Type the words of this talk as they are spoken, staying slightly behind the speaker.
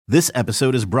This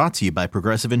episode is brought to you by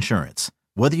Progressive Insurance.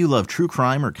 Whether you love true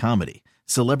crime or comedy,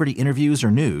 celebrity interviews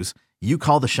or news, you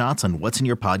call the shots on what's in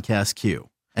your podcast queue.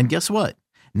 And guess what?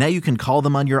 Now you can call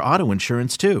them on your auto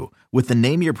insurance too with the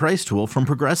Name Your Price tool from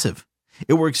Progressive.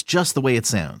 It works just the way it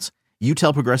sounds. You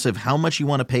tell Progressive how much you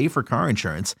want to pay for car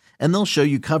insurance, and they'll show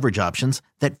you coverage options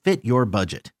that fit your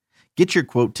budget. Get your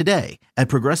quote today at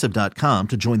Progressive.com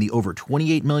to join the over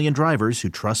 28 million drivers who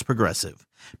trust Progressive.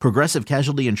 Progressive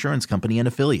Casualty Insurance Company and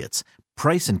Affiliates.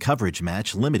 Price and coverage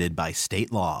match limited by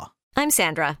state law. I'm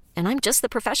Sandra, and I'm just the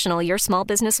professional your small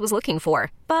business was looking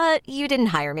for. But you didn't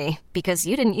hire me because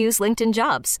you didn't use LinkedIn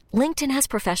Jobs. LinkedIn has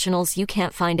professionals you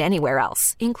can't find anywhere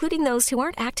else, including those who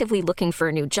aren't actively looking for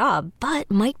a new job, but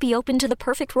might be open to the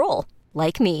perfect role,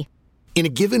 like me. In a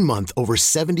given month, over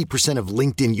 70% of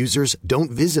LinkedIn users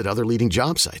don't visit other leading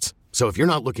job sites. So if you're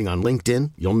not looking on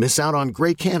LinkedIn, you'll miss out on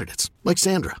great candidates like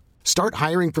Sandra. Start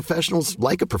hiring professionals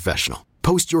like a professional.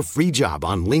 Post your free job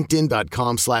on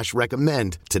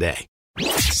linkedin.com/recommend today.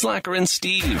 Slacker and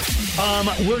Steve.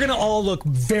 We're going to all look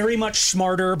very much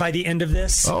smarter by the end of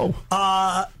this.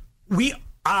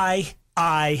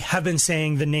 I have been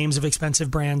saying the names of expensive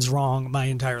brands wrong my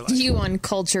entire life. You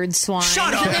uncultured swine.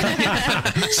 Shut up.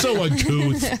 So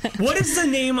uncouth. What is the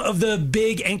name of the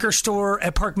big anchor store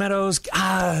at Park Meadows?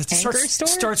 Store?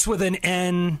 Starts with an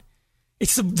N.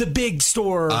 It's the big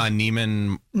store.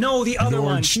 Neiman. No, the other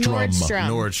one.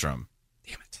 Nordstrom.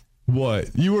 Damn it.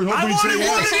 What? You were hoping I wanted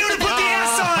one of you to put the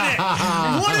S on it.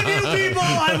 One of you people.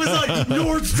 I was like,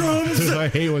 Nordstrom's. I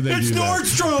hate when they It's do that.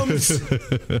 Nordstrom's.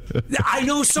 I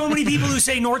know so many people who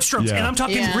say Nordstrom's, and I'm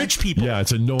talking rich people. Yeah,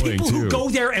 it's annoying, people too. Who go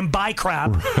there and buy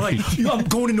crap. Like, I'm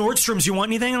going to Nordstrom's. You want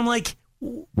anything? And I'm like,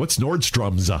 What's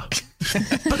Nordstrom's?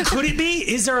 but could it be?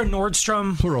 Is there a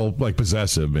Nordstrom? Plural, like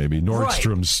possessive, maybe.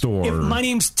 Nordstrom's store. If my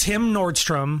name's Tim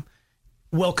Nordstrom.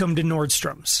 Welcome to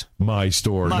Nordstrom's. My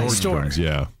store. My Nordstrom's, store.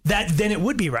 yeah. Then it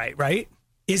would be right?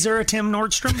 Is there a Tim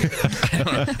Nordstrom?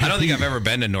 I don't think I've ever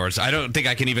been to Nordstrom. I don't think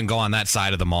I can even go on that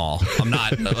side of the mall. I'm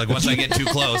not, like, once I get too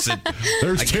close.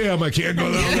 There's Tim. I can't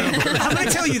go down there. I'm going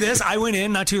to tell you this. I went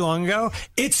in not too long ago.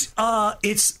 It's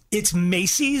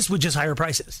Macy's with just higher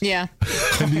prices. Yeah.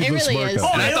 It really is.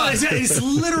 Oh, it's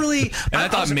literally. And I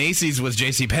thought Macy's was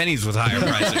JCPenney's with higher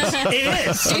prices. It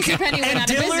is. JCPenney went out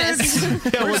of business.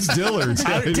 Yeah, what's Dillard's?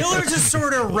 Dillard's is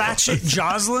sort of ratchet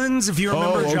Joslins, if you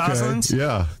remember Joslins.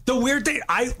 Yeah. The weird thing,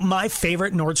 my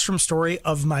favorite Nordstrom story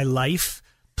of my life.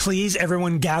 Please,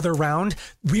 everyone gather round.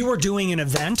 We were doing an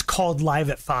event called Live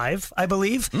at 5, I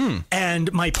believe.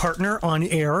 And my partner on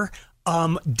air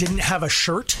didn't have a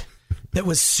shirt that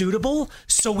was suitable.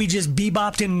 So we just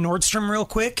bebopped in Nordstrom real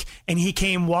quick. And he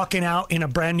came walking out in a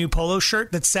brand new polo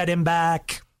shirt that set him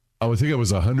back. I would think it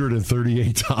was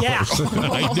 $138. Yeah.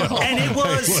 I know. And it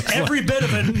was every bit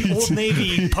of an Old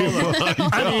Navy polo.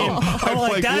 I'm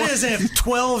like, that is a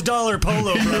 $12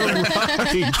 polo, brother.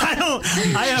 Right.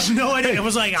 I have no idea. It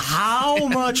was like, how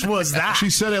much was that? She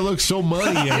said it looked so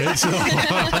money in it. So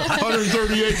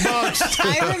 $138.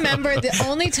 I remember the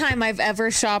only time I've ever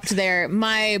shopped there,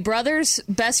 my brother's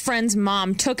best friend's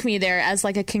mom took me there as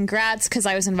like a congrats because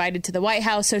I was invited to the White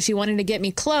House. So she wanted to get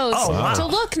me clothes to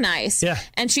look nice. Yeah.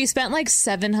 And she spent like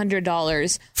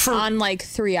 $700 on like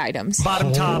 3 items.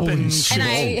 Bottom, top, and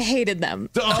I hated them.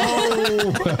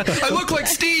 Oh, I look like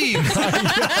Steve.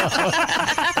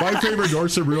 My favorite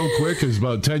Nordstrom, real quick, is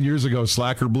about 10 years ago,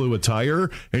 Slacker blew a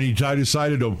tire, and he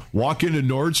decided to walk into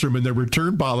Nordstrom in their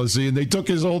return policy, and they took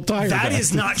his whole tire. That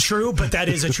is not true, but that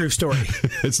is a true story.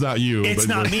 It's not you. It's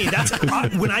not me. That's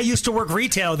when I used to work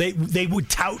retail, they would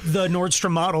tout the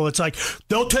Nordstrom model. It's like,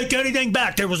 they'll take anything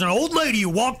back. There was an old lady who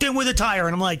walked in with a tire,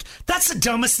 and I'm like, that's the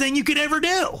dumbest thing you could ever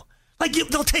do. Like,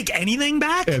 they'll take anything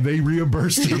back? And they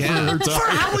reimbursed you for her tire.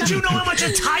 How would you know how much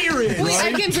a tire is? Wait,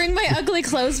 I can bring my ugly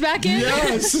clothes back in?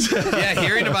 Yes. Yeah,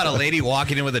 hearing about a lady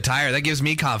walking in with a tire, that gives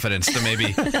me confidence to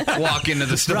maybe walk into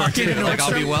the store. Walk into Like,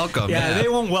 I'll be welcome. Yeah, they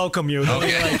won't welcome you. They'll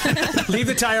be like, leave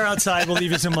the tire outside, we'll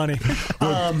leave you some money.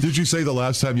 Did you say the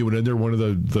last time you went in there, one of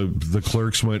the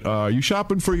clerks went, are you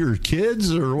shopping for your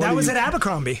kids? Or what? That was at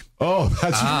Abercrombie. Oh,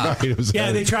 that's right. It was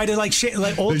they tried to like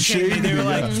old shame me. They were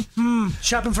like,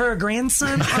 shopping for a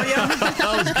grandson, are you? That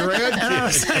was grand. And I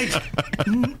was like,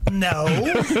 no,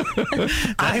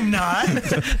 I'm not.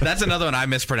 That's another one I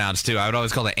mispronounced too. I would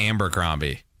always call it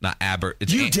Abercrombie. Not Aber.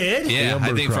 You did? Yeah,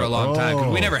 I think for a long time.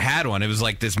 'Cause we never had one. It was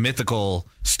like this mythical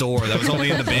store that was only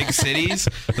in the big cities.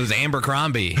 It was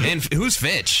Abercrombie. And who's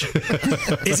Fitch?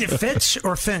 Is it Fitch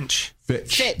or Finch?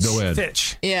 Fitch. No end.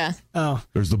 Fitch. Yeah. Oh.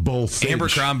 There's the bull Finch.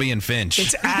 Abercrombie and Finch.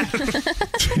 It's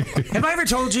Have I ever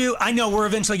told you? I know we're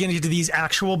eventually going to get to these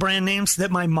actual brand names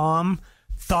that my mom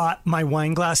thought my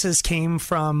wine glasses came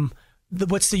from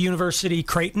what's the university?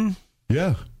 Creighton?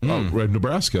 Yeah.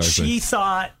 Nebraska, I think. She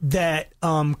thought that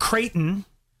Creighton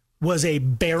was a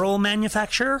barrel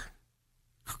manufacturer.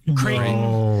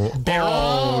 Creighton barrel.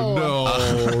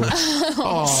 Oh,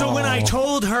 no. So when I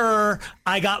told her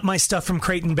I got my stuff from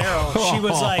Creighton Barrel, she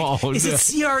was like, is it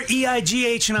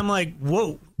CREIGH? And I'm like,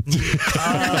 whoa.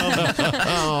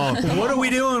 What are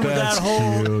we doing with that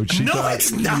whole?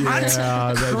 It's not.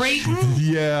 Yeah, Creighton.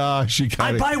 Yeah, she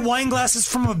kind I buy wine glasses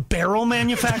from a barrel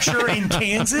manufacturer in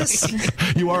Kansas.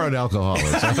 You are an alcoholic.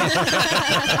 They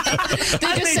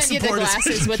just sent you the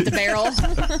glasses with the barrel.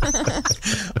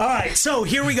 All right, so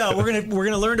here we go. We're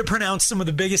gonna learn to pronounce some of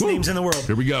the biggest names in the world.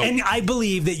 Here we go. And I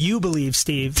believe that you believe,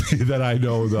 Steve, that I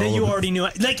know though. that you already knew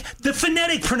it. Like the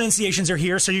phonetic pronunciations are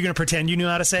here, so you're gonna pretend you knew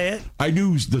how to say it. I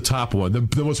knew the top one,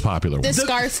 the most popular one. The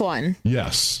scarf one.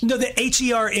 Yes. No, the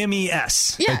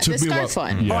HERMES. Yeah, It took the me a scarf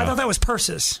while- one. Yeah. Oh, I thought that was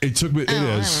Persis. It took me. It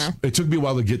is. It took me a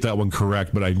while to get that one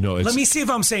correct, but I know it's. Let me see if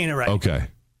I'm saying it right. Okay.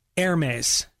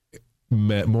 Hermes.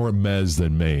 More Mez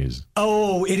than Maze.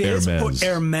 Oh, it is Hermes.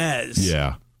 Hermes.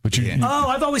 Yeah, but you. Oh,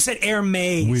 I've always said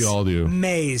Hermes. We all do.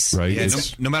 Maze. Right. Yeah,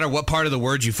 It's- no matter what part of the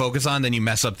word you focus on, then you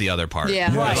mess up the other part.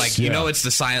 Yeah. Right. Like, it's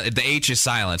the silent. The H is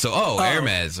silent. So,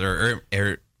 Hermes or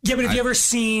Yeah, but have you ever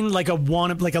seen like a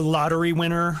lottery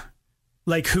winner,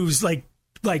 like who's like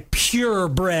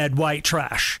purebred white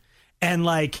trash, and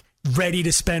like ready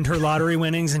to spend her lottery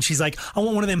winnings, and she's like, I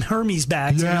want one of them Hermes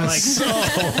bags. Yes.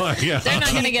 And you're like, yeah. They're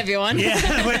not going to give you one.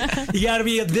 yeah, but you got to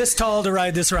be this tall to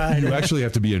ride this ride. You actually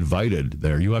have to be invited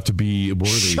there. You have to be worthy.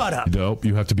 Shut up. Nope.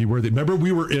 You have to be worthy. Remember,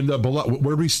 we were in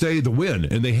where we stay, the Wynn,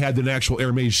 and they had an actual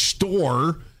Hermes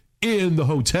store in the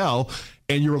hotel,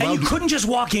 and you're allowed. And you couldn't just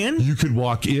walk in. You could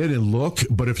walk in and look,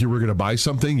 but if you were going to buy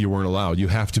something, you weren't allowed. You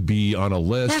have to be on a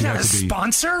list. That's You not have a to be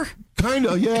sponsor. kind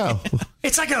of, yeah.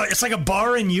 It's like a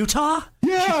bar in Utah.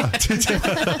 Yeah.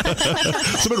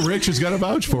 Somebody rich has got to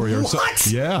vouch for you. What?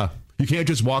 Yeah. You can't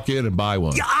just walk in and buy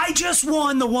one. I just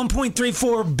won the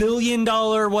 $1.34 billion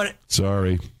what?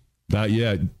 Sorry. Not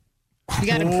yet. You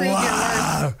got to prove your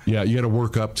worth. Yeah, you got to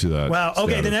work up to that. Wow.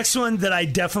 Okay, status. the next one that I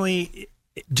definitely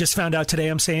just found out today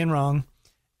I'm saying wrong.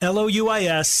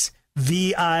 LOUISVUITTON.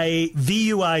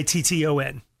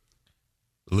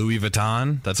 Louis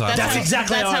Vuitton. That's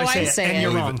Exactly That's how how I I say say it. And it.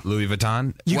 you're wrong. Louis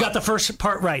Vuitton. You got the first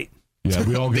part right. Yeah,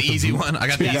 we all the get easy one. I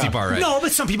got the easy part right. No,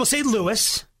 but some people say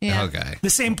Louis. Yeah. Okay.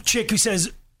 The same chick who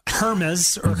says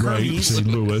Hermes or Right, Hermes. St.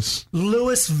 Louis.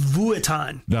 Louis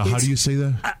Vuitton. Now, how do you say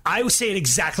that? I would say it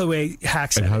exactly the way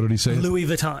Hack said And how did he say it? Louis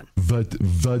Vuitton.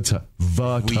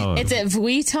 Vuitton. Is it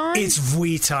Vuitton? It's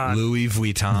Vuitton. Louis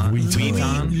Vuitton.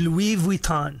 Louis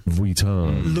Vuitton.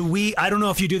 Vuitton. Louis, I don't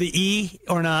know if you do the E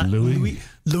or not. Louis.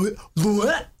 Louis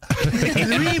Vuitton.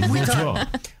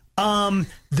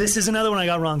 This is another one I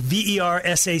got wrong.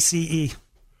 VERSACE.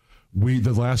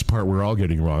 The last part we're all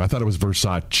getting wrong. I thought it was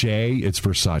Versace. It's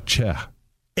Versace.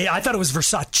 I thought it was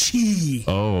Versace.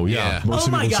 Oh, yeah. Yeah. Most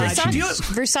Oh, my people God. say Do you- cheese.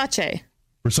 Versace.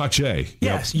 Versace.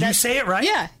 Yes, you say it right?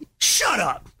 Yeah. Shut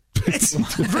up. It's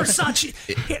Versace.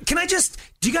 Can I just,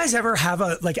 do you guys ever have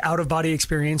a out of body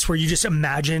experience where you just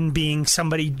imagine being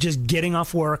somebody just getting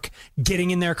off work,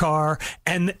 getting in their car,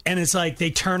 and it's like they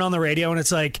turn on the radio and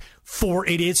it's like four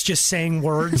idiots just saying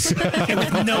words and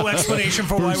with no explanation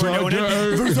for why we're doing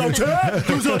it. Versace.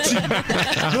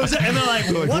 And they're like,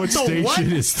 what the station what?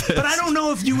 is this? But I don't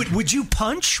know if you would you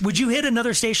punch? Would you hit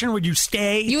another station or would you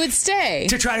stay? You would stay.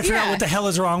 To try to figure out what the hell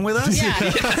is wrong with us? Yeah.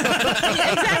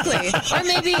 Yeah, exactly. Or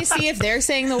maybe see if they're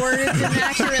saying the words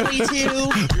inaccurately too.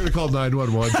 You're going to call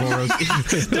 911 for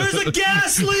us. There's a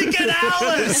gas leak in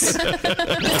Alice.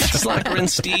 Slacker and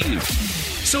Steve.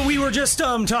 So we were just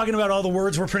talking about all the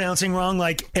words we're pronouncing wrong,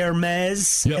 like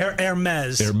Hermes, Yep.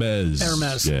 Hermes,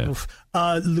 Yeah. Oof.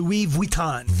 Louis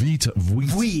Vuitton,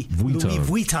 Louis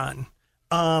Vuitton,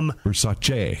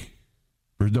 Versace.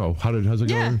 No, how's it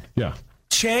going? Yeah.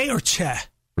 Che or Che,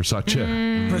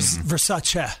 Versace.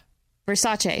 Versace.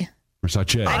 Versace.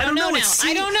 Versace. I don't know now. it's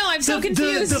I don't know. I'm so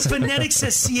confused. The phonetic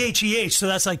says CHEH, so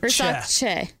that's like Versace.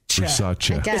 Che.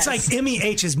 Versace. I guess. It's like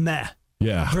MEH is meh.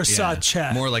 Yeah. Versace.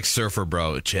 Yeah. More like surfer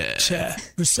bro. Che.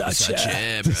 Versace.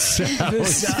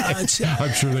 Versace.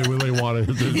 I'm sure they really wanted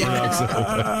to pronounce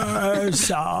that.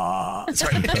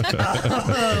 Sorry.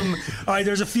 All right,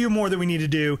 there's a few more that we need to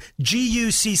do.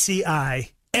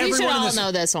 GUCCI. We should all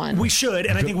know this one. We should,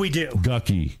 and I think we do.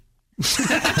 Gucky. No?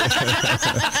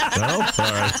 All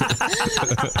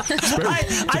right.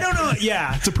 I don't know.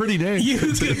 Yeah. It's a pretty name.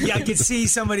 I could see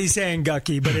somebody saying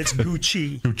Gucky, but it's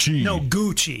Gucci. Gucci. No,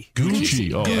 Gucci.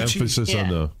 Gucci. Oh, Gucci. emphasis on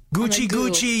the Gucci,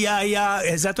 Gucci, yeah.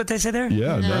 Is that what they say there?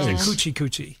 Yeah, nice. Coochie,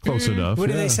 coochie. Close enough. What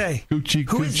do they say? Gucci,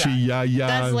 Who is that? Gucci, yeah.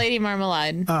 That's Lady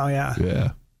Marmalade. Oh, yeah.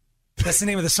 Yeah. That's the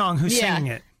name of the song. Who's singing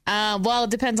it? Well, it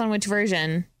depends on which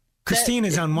version. Christine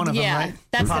is on one of them, right?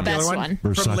 That's the popular best one.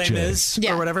 From Les Mis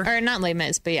or whatever? Or not Les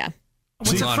Mis, but yeah.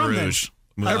 What's it Moulin from then? Rouge.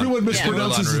 Everyone Moulin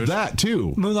mispronounces Rouge. that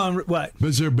too. Moulin, what?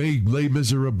 Les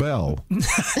Miserables.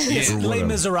 It's Les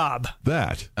Miserables.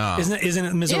 That. Isn't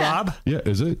it Miserable? Yeah,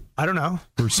 is it? I don't know.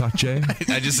 Versace?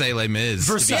 I just say Les Mis.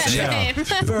 Versace. Yeah.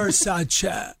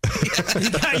 Versace.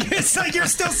 It's like you're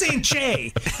still saying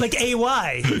Che, like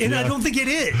A-Y, and I don't think it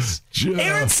is. Ja.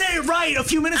 Aaron said it right a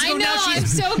few minutes ago. I know, Now I'm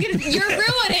so good. You're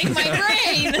ruining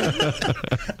my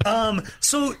brain.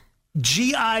 So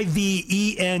Givenchy.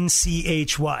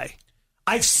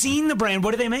 I've seen the brand.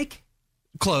 What do they make?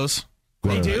 Clothes.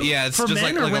 They do? Yeah, it's For just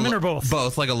men like or like women or both?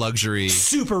 Both, like a luxury.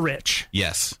 Super rich.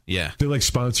 Yes. Yeah. They like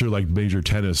sponsor like major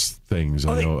tennis things.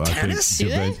 Oh, I know. tennis? Do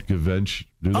they? Givenchy.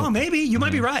 Oh, maybe. You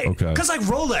might be right. Okay. Because like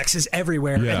Rolex is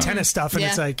everywhere Yeah. and tennis stuff, and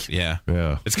it's like, Yeah.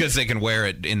 Yeah. It's because they can wear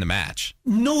it in the match.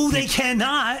 no, they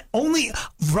cannot. Only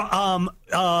Rafa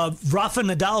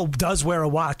Nadal does wear a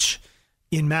watch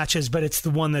in matches, but it's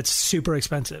the one that's super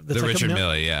expensive. That's The like Richard a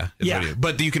Mille, yeah. Yeah.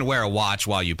 But you can wear a watch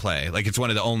while you play. Like, it's one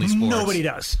of the only sports. Nobody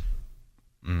does.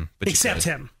 But you Except could.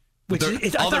 him. Which All I the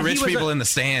thought rich he was people in the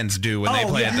stands do when they Oh,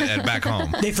 play yeah. at back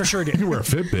home. They for sure do. You can wear a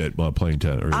Fitbit while playing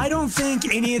tennis. I don't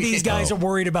think any of these guys Oh. are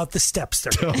worried about the steps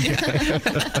they're taking.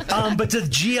 But the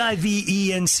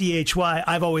Givenchy,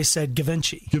 I've always said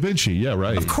Givenchy. Givenchy, yeah,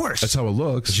 right. Of course. That's how it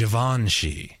looks.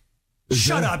 Givenchy.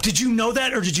 Shut up. Did you know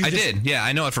that, or did you I just... did. Yeah,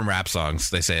 I know it from rap songs.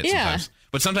 They say it Yeah. sometimes.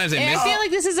 But sometimes they And miss I feel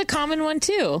like this is a common one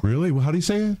too. Really? Well, how do you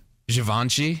say it?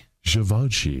 Givenchy.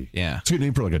 Givenchy. Yeah. It's a good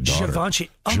name for like a daughter. Givenchy.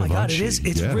 Oh my God, it is.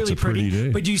 It's Yeah, really it's a pretty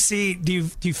name. But do you see? Do you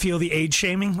feel the age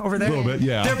shaming over there? A little bit,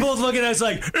 yeah. They're both looking at us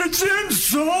like it's in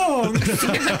songs.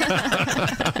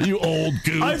 You old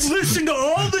goose. I've listened to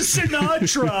all the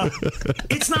Sinatra.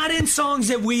 It's not in songs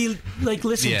that we like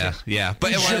listen Yeah, to. yeah.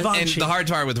 But and Givenchy. the hard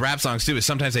part with rap songs too is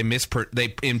sometimes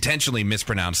they intentionally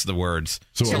mispronounce the words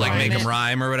So to it like make rhyme them it.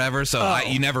 rhyme or whatever. So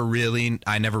I never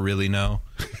really know.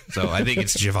 So I think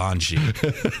it's Givenchy.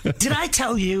 Did I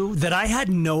tell you that I had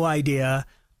no idea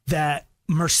that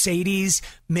Mercedes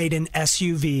made an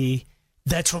SUV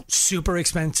that's super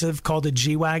expensive called a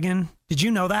G-Wagon? Did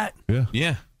you know that? Yeah.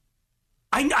 Yeah.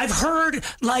 I've heard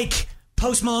like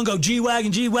Post Malone go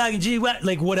G-Wagon,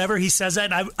 like whatever he says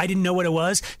that. I didn't know what it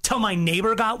was till my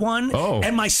neighbor got one. Oh.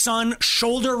 And my son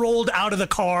shoulder rolled out of the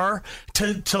car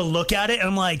to look at it. And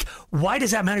I'm like, why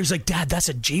does that matter? He's like, Dad, that's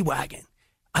a G-Wagon.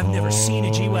 I've never seen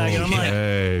a G-Wagon. I'm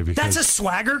Okay, like, that's a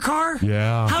swagger car?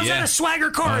 Yeah. How's Yeah. that a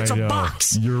swagger car? I It's a know.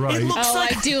 box. You're right. It looks Oh,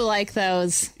 like I do like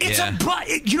those. it's Yeah. a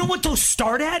box. You know what those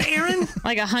start at, Aaron?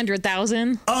 Like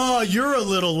 100,000. Oh, you're a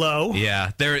little low.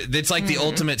 Yeah, it's like the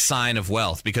ultimate sign of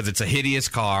wealth because it's a hideous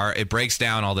car. It breaks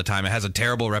down all the time. It has a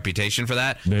terrible reputation for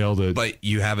that. Nailed it. But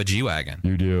you have a G-Wagon.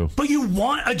 You do. But you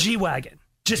want a G-Wagon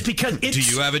just because it's... Do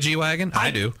you have a G-Wagon?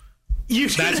 I do.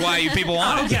 That's why you people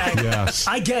want it. Okay. Yes.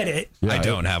 I get it. Yeah, I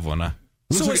don't have one.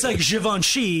 So it's like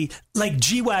Givenchy, like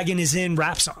G-Wagon is in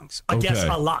rap songs. I guess Okay.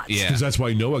 a lot. Yeah. Because that's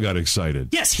why Noah got excited.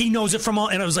 Yes, he knows it from all.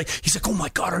 And I was like, he's like, oh my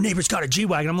God, our neighbor's got a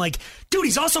G-Wagon. I'm like, dude,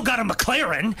 he's also got a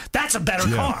McLaren. That's a better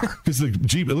car. Because the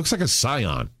Jeep, it looks like a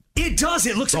Scion. It does.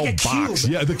 It looks like a box.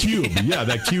 cube. Yeah, the cube. Yeah,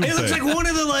 that cube It looks thing. like one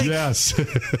of the like. Yes.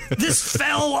 This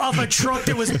fell off a truck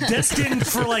that was destined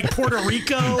for like Puerto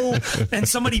Rico, and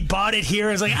somebody bought it here.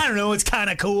 I was like, I don't know, it's kind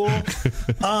of cool.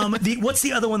 What's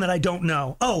the other one that I don't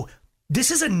know? Oh,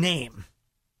 this is a name.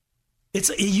 It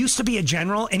used to be a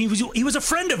general, and he was a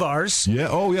friend of ours. Yeah.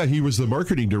 Oh, yeah. He was the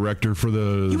marketing director for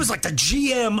the. He was like the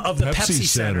GM of the Pepsi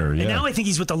Center. yeah. And now I think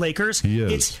he's with the Lakers. He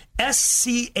is. It's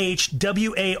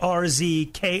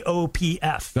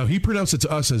SCHWARZKOPF. Now he pronounced it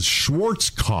to us as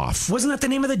Schwarzkopf, Wasn't that the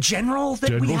name of the general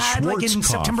that we General had like in Schwarzkopf.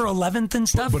 September 11th and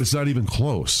stuff? but it's not even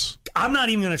close. I'm not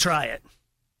even going to try it.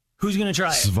 Who's going to try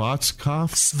it?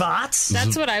 Schwarzkopf. Svats?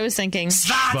 That's what I was thinking.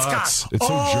 Schwarz. It's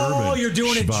so German. Oh, you're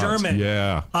doing it Schwarz. German.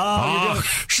 Yeah. Oh,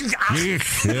 you're doing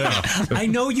Yeah. I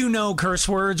know you know curse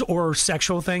words or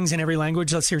sexual things in every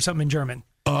language. Let's hear something in German.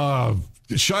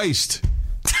 Scheist.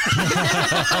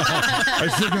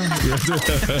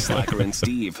 Slacker and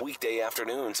Steve, weekday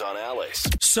afternoons on Alice.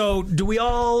 So, do we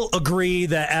all agree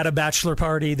that at a bachelor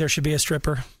party there should be a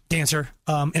stripper, dancer,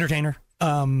 entertainer,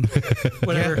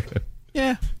 whatever?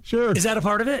 Yeah. Sure. Is that a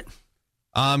part of it?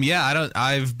 Yeah,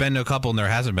 I've been to a couple and there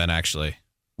hasn't been actually,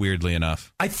 weirdly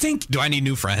enough. I think. Do I need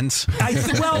new friends?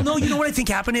 Well, no. You know what I think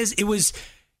happened is it was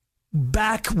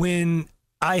back when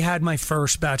I had my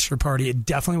first bachelor party. It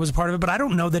definitely was a part of it, but I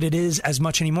don't know that it is as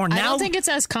much anymore. I Now, don't think it's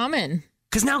as common.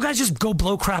 Because now guys just go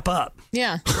blow crap up.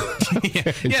 Yeah.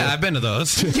 Yeah, I've been to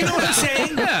those. You know what I'm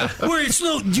saying? Yeah. Where it's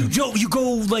you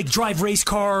go like drive race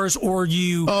cars, or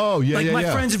you. Oh, yeah, Like yeah, my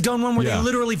yeah. friends have done one where Yeah. they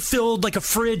literally filled like a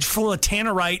fridge full of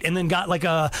tannerite and then got like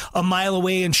a mile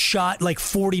away and shot like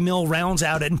 40 mil rounds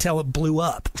out it until it blew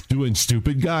up. Doing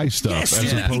stupid guy stuff. Yes,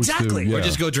 as yeah, opposed exactly. To, yeah. Or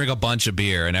just go drink a bunch of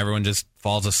beer and everyone just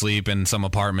falls asleep in some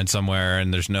apartment somewhere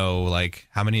and there's no like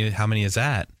how many is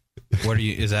that? What are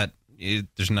you is that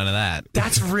there's none of that.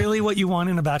 That's really what you want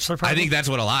in a bachelor party? I think that's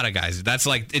what a lot of guys. That's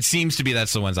like it seems to be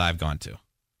that's the ones I've gone to.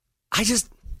 I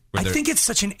think it's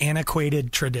such an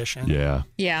antiquated tradition. Yeah.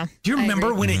 Yeah. Do you I remember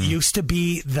agree. when it used to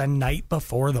be the night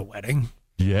before the wedding?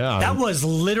 Yeah. That was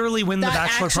literally when the that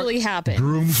bachelor actually happened?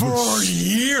 Grooms would for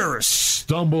years.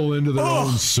 stumble into their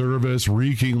own service,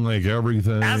 reeking like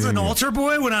everything. As an altar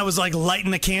boy, when I was like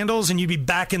lighting the candles and you'd be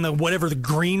back in the whatever the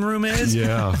green room is,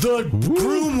 Yeah. the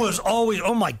groom was always,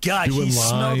 oh my God, Doing he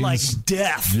smelled like lines.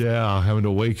 death. Yeah, having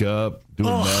to wake up, doing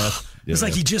meth. It's Yeah.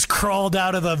 like he just crawled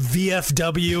out of the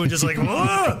VFW and just like,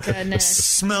 oh, Goodness.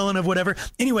 smelling of whatever.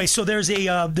 Anyway, so there's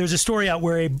a story out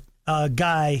where a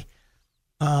guy,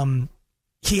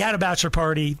 he had a bachelor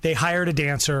party. They hired a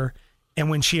dancer, and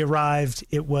when she arrived,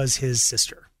 it was his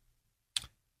sister.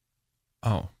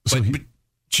 Oh. So But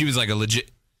she was like a legit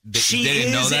they She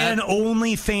didn't know is that? an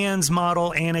OnlyFans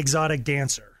model and exotic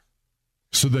dancer.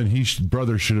 So then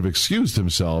brother should have excused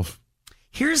himself.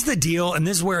 Here's the deal, and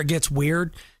this is where it gets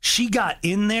weird. She got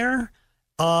in there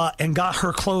and got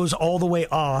her clothes all the way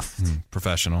off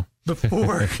Professional.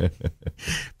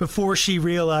 before she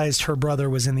realized her brother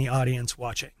was in the audience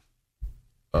watching.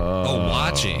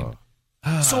 Watching.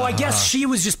 So I guess she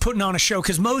was just putting on a show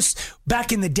because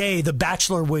back in the day, The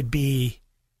Bachelor would be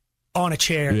on a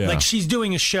chair. Yeah. Like she's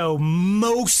doing a show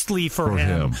mostly for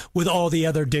him with all the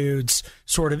other dudes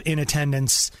sort of in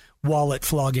attendance, wallet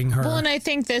flogging her. Well, and I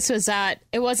think this was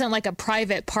it wasn't like a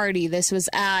private party. This was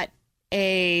at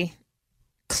a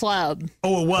club.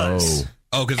 Oh, it was.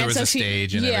 Oh, because there was so a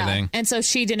stage and yeah, everything. And so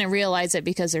she didn't realize it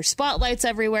because there's spotlights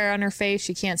everywhere on her face.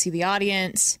 She can't see the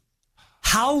audience.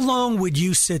 How long would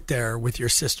you sit there with your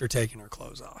sister taking her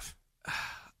clothes off?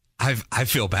 I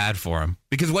feel bad for him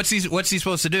because what's he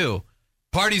supposed to do?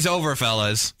 Party's over,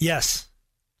 fellas. Yes.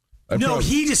 I No, probably-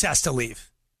 he just has to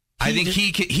leave. I think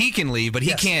he can leave, but he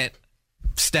Yes. can't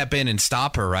step in and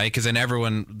stop her, right? Because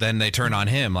then they turn on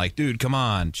him like, dude, come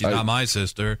on, she's not my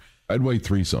sister. I'd wait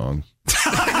 3 songs.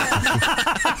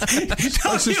 My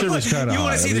sister was kinda You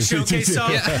want high. to see I the mean, showcase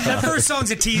song? That first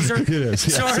song's a teaser. It is,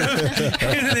 yeah. Sort of.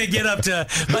 And then they get up to,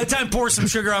 by the time Pour Some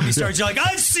Sugar on Me starts, you're like,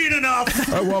 I've seen enough.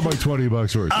 I want my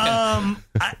 $20 worth.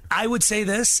 I would say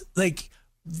this, like,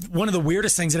 one of the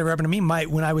weirdest things that ever happened to me,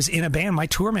 when I was in a band, my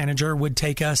tour manager would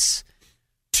take us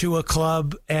to a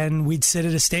club and we'd sit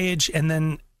at a stage and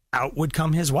then out would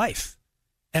come his wife.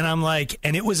 And I'm like,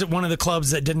 and it was at one of the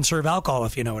clubs that didn't serve alcohol,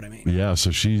 if you know what I mean. Yeah,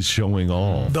 so she's showing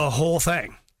all. The whole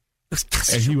thing.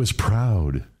 And he was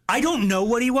proud. I don't know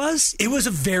what he was. It was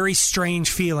a very strange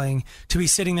feeling to be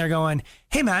sitting there going,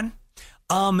 hey, man,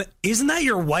 isn't that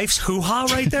your wife's hoo-ha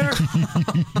right there?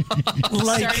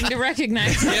 Starting to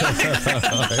recognize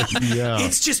it. Yeah.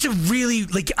 It's just a really,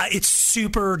 it's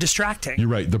super distracting. You're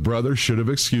right. The brother should have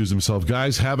excused himself.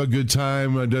 Guys, have a good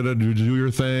time. Do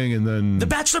your thing. And then. The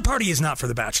bachelor party is not for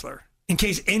the bachelor. In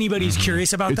case anybody's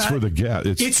curious about It's that. for the guest.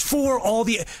 It's for all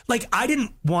the, I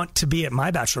didn't want to be at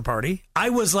my bachelor party.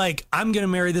 I was like, I'm going to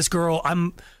marry this girl.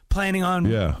 I'm planning on,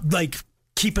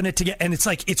 keeping it together. And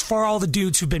it's for all the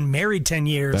dudes who've been married 10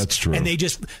 years. That's true. And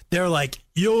they're like,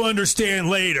 you'll understand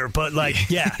later. But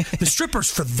the stripper's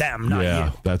for them, not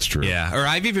you. That's true. Yeah, or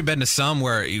I've even been to some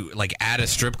where you at a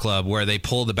strip club where they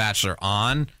pull the bachelor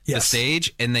on the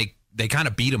stage and they kind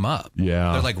of beat him up.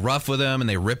 Yeah. They're rough with him and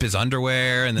they rip his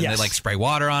underwear and then they spray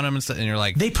water on him and stuff. And you're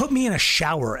like, They put me in a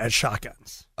shower at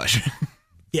Shotguns.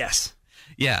 Yes.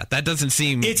 yeah, that doesn't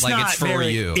seem It's like not it's for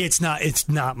you. It's not.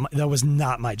 That was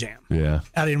not my jam. Yeah.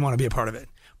 I didn't want to be a part of it.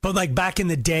 But back in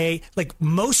the day,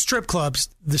 most strip clubs,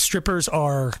 the strippers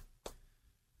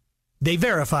they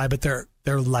verify, but they're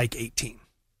 18.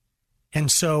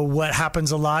 And so what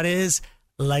happens a lot is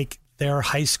their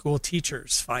high school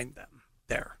teachers find them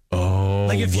there. Oh,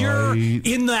 If you're right.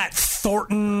 in that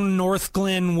Thornton, North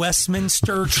Glen,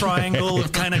 Westminster triangle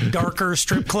of kind of darker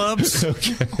strip clubs, Oh,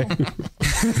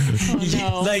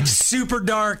 no. super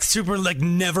dark, super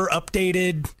never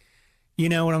updated. You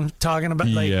know what I'm talking about?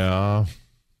 Yeah.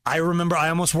 I remember I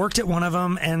almost worked at one of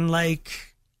them, and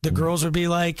the girls would be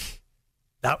like,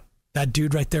 "That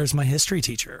dude right there is my history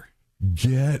teacher,"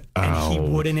 Get and out. he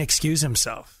wouldn't excuse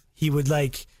himself. He would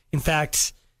in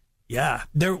fact, yeah.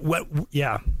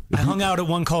 I hung out at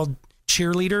one called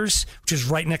Cheerleaders, which is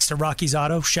right next to Rocky's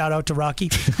Auto. Shout out to Rocky.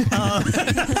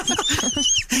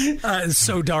 It's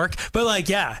so dark. But like,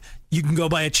 yeah, you can go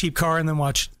buy a cheap car and then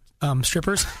watch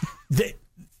strippers.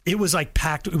 It was like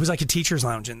packed. It was like a teacher's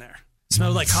lounge in there. It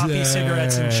smelled like coffee,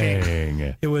 cigarettes, and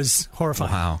shame. It was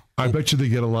horrifying. Wow. I bet you they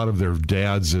get a lot of their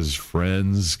dads as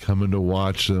friends coming to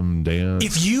watch them dance.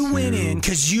 If you went in,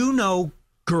 because you know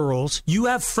girls, you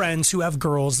have friends who have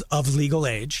girls of legal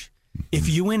age. If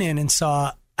you went in and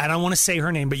saw, I don't want to say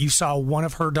her name, but you saw one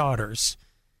of her daughters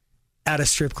at a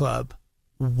strip club,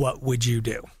 what would you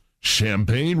do?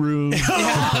 Champagne room.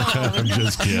 I'm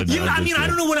just kidding. I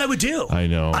don't know what I would do. I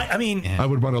know. I mean, I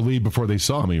would want to leave before they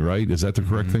saw me, right? Is that the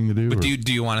correct thing to do? But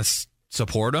do you want to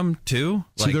support them too?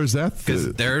 See, there's that.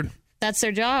 Because That's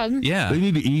their job. Yeah. They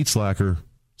need to eat, Slacker.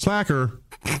 Slacker.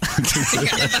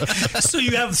 So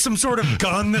you have some sort of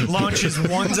gun that launches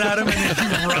ones at him and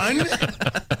then you run?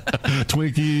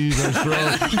 Twinkies,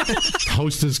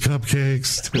 Hostess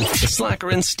cupcakes. Slacker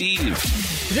and Steve.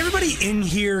 Did everybody in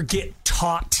here get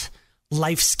taught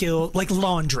life skill like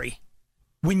laundry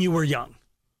when you were young?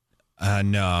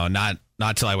 No, not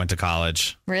till I went to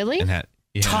college. Really? And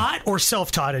Taught or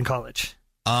self-taught in college?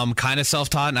 Kind of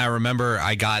self-taught, and I remember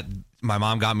my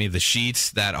mom got me the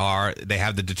sheets they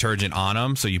have the detergent on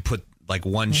them, so you put like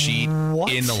one sheet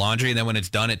in the laundry, and then when it's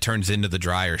done, it turns into the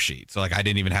dryer sheet. So like I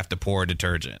didn't even have to pour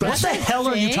detergent. What the hell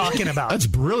are you talking about? That's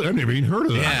brilliant. I've never even heard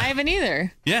of that. Yeah. I haven't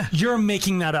either. Yeah. You're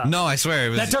making that up. No, I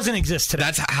swear. That doesn't exist today.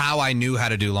 That's how I knew how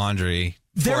to do laundry.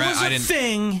 There was a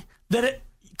thing that it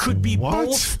could be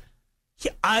both.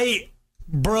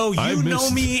 Bro, you know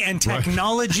me and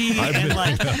technology and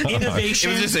like innovation.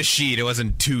 It was just a sheet. It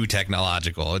wasn't too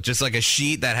technological. It's just like a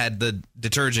sheet that had the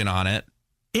detergent on it.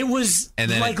 It was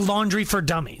like laundry for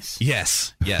dummies.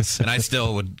 Yes. And I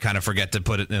still would kind of forget to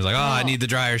put it. And it was like, I need the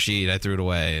dryer sheet. I threw it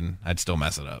away, and I'd still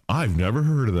mess it up. I've never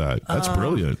heard of that. That's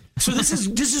brilliant. So this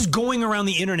is going around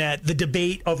the internet, the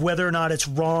debate of whether or not it's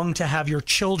wrong to have your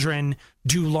children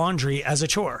do laundry as a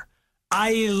chore.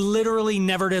 I literally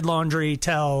never did laundry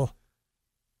till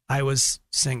I was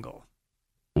single.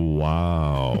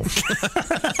 Wow.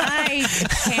 I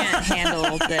can't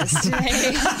handle this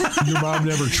today. Your mom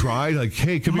never tried? Like,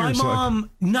 hey, come here. My mom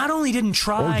not only didn't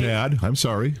try. Or dad. I'm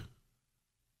sorry.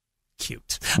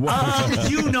 Cute.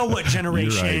 You know what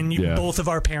generation both of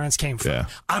our parents came from. Yeah.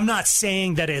 I'm not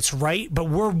saying that it's right, but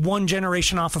we're one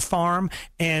generation off a farm,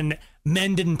 and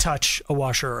men didn't touch a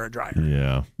washer or a dryer.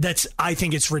 Yeah. I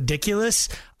think it's ridiculous.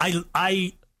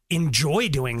 I enjoy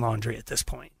doing laundry at this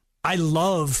point. I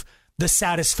love the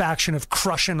satisfaction of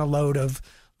crushing a load of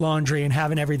laundry and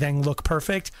having everything look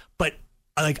perfect. But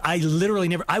like, I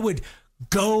literally I would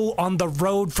go on the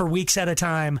road for weeks at a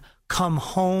time, come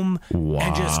home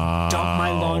and just dump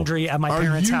my laundry at my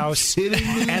parents' house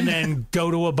and then go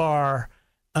to a bar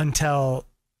until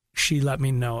she let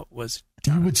me know it was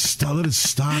done. You would let it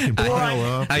stock and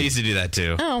pile up. I used to do that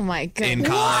too. Oh my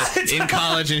goodness. In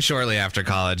college and shortly after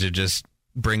college, it just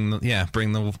bring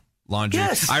the laundry.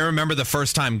 Yes. I remember the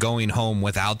first time going home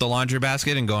without the laundry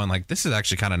basket and going like, this is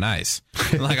actually kind of nice.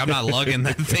 Like, I'm not lugging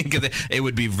that thing. It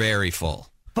would be very full.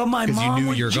 But my mom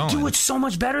would do it so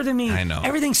much better than me. I know.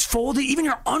 Everything's folded. Even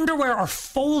your underwear are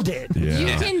folded. Yeah. You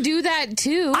can do that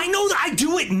too. I know that I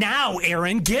do it now,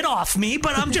 Aaron. Get off me.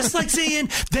 But I'm just like saying,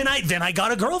 then I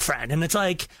got a girlfriend, and it's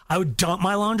like I would dump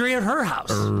my laundry at her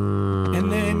house.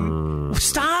 And then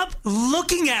stop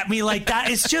looking at me like that.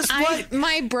 It's just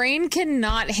my brain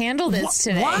cannot handle this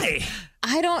today.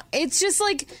 Why? It's just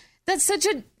like,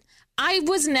 I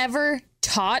was never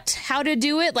taught how to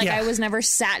do it. Like, I was never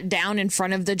sat down in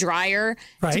front of the dryer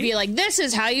to be like, this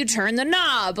is how you turn the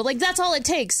knob. But like, that's all it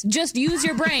takes. Just use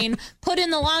your brain, put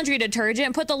in the laundry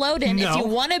detergent, put the load in. If you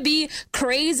want to be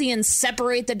crazy and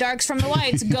separate the darks from the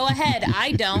whites, go ahead.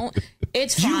 I don't.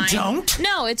 It's fine. You don't?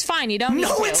 No, it's fine. You don't need to.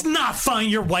 No, it's not fine.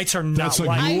 Your whites are not That's like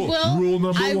white. rule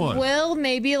number one. I will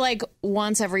maybe like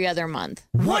once every other month.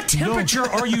 What temperature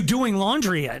are you doing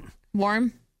laundry in?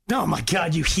 Warm. Oh my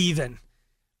God, you heathen.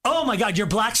 Oh my God, your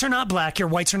blacks are not black, your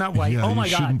whites are not white. Yeah, oh my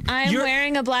God. I'm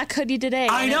wearing a black hoodie today.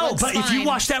 I know, but fine. if you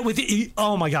wash that with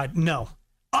oh my God, no.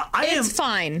 It's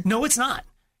fine. No, it's not.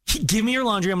 Give me your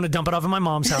laundry. I'm going to dump it off at my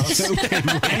mom's house.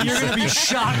 And you're going to be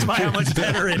shocked by how much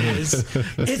better it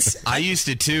is. I used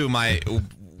to too.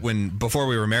 Before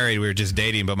we were married, we were just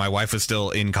dating, but my wife was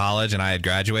still in college and I had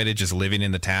graduated, just living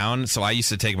in the town. So I used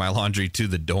to take my laundry to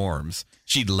the dorms.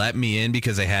 She'd let me in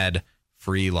because they had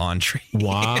free laundry.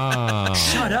 Wow.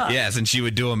 Shut up. Yes, and she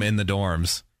would do them in the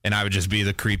dorms, and I would just be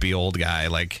the creepy old guy,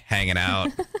 like, hanging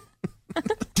out.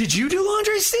 Did you do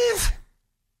laundry, Steve?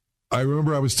 I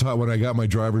remember I was taught when I got my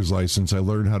driver's license, I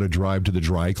learned how to drive to the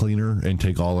dry cleaner and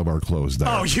take all of our clothes there.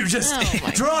 Oh, you just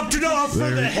dropped it off for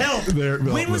the help.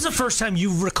 When was the first time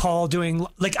you recall doing,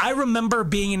 like, I remember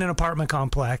being in an apartment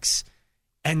complex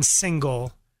and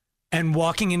single and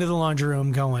walking into the laundry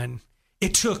room going,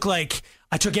 it took like,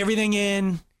 I took everything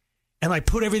in and like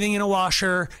put everything in a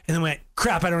washer and then went,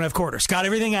 crap, I don't have quarters. Got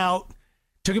everything out.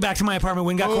 Took it back to my apartment,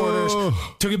 went and got quarters,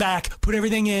 took it back, put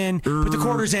everything in, put the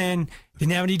quarters in,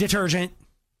 didn't have any detergent.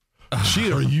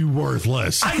 Shit, are you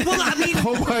worthless? Had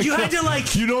to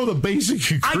like... You know the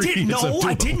basic ingredients.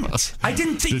 I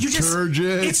didn't think...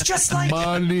 Detergent, it's just like...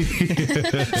 money.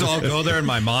 So I'll go there and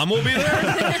my mom will be there?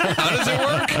 How does it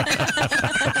work?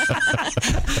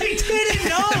 I didn't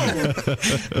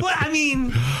know. Well, I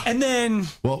mean, and then...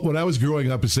 Well, when I was growing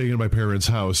up and staying in my parents'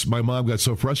 house, my mom got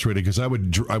so frustrated because I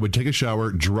would take a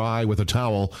shower, dry with a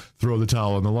towel, throw the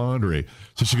towel in the laundry.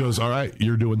 So she goes, all right,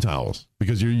 you're doing towels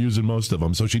because you're using most of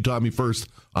them. So she taught me first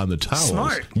on the towels.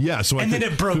 Smart. Yeah. So then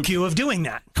it broke you of doing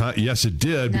that. Yes, it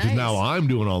did, because now I'm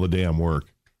doing all the damn work.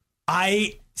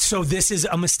 So this is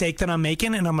a mistake that I'm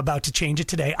making, and I'm about to change it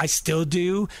today. I still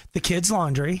do the kids'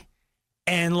 laundry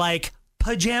and like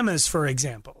pajamas, for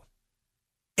example,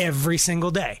 every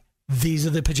single day. These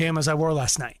are the pajamas I wore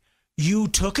last night. You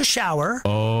took a shower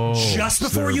just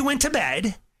before you went to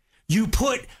bed. You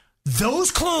put those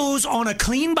clothes on a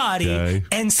clean body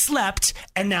and slept,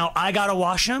 and now I gotta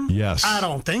wash them? Yes. I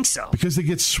don't think so. Because they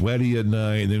get sweaty at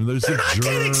night, and then there's they're the not germs.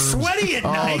 Getting sweaty at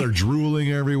night. Oh, they're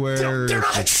drooling everywhere. They're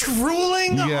not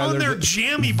drooling on their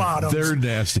jammy bottoms. They're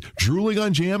nasty. Drooling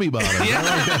on jammy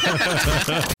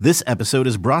bottoms. This episode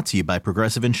is brought to you by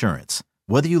Progressive Insurance.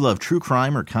 Whether you love true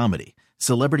crime or comedy,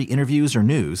 celebrity interviews or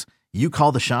news, you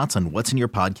call the shots on what's in your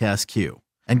podcast queue.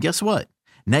 And guess what?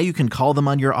 Now you can call them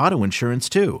on your auto insurance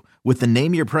too with the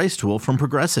Name Your Price tool from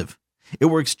Progressive. It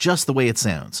works just the way it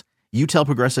sounds. You tell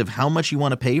Progressive how much you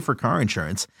want to pay for car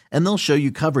insurance, and they'll show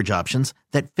you coverage options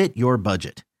that fit your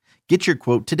budget. Get your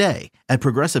quote today at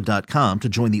Progressive.com to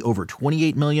join the over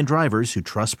 28 million drivers who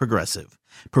trust Progressive.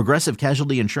 Progressive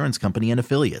Casualty Insurance Company and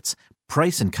Affiliates.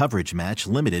 Price and coverage match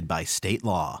limited by state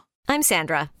law. I'm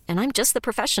Sandra, and I'm just the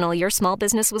professional your small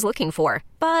business was looking for.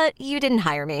 But you didn't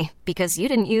hire me because you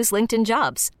didn't use LinkedIn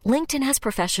Jobs. LinkedIn has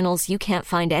professionals you can't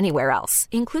find anywhere else,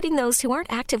 including those who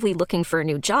aren't actively looking for a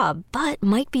new job, but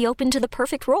might be open to the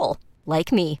perfect role,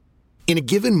 like me. In a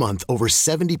given month, over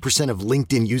 70% of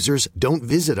LinkedIn users don't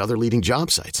visit other leading job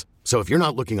sites. So if you're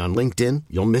not looking on LinkedIn,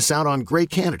 you'll miss out on great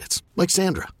candidates like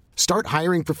Sandra. Start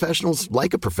hiring professionals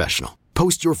like a professional.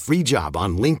 Post your free job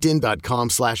on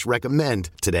linkedin.com/recommend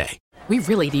today. We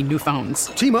really need new phones.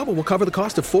 T-Mobile will cover the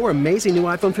cost of 4 amazing new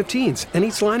iPhone 15s, and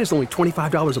each line is only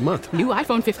 $25 a month. New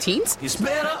iPhone 15s? It's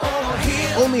better over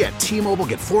here. Only at T-Mobile,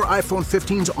 get 4 iPhone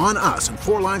 15s on us and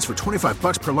 4 lines for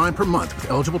 $25 per line per month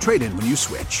with eligible trade-in when you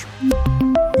switch.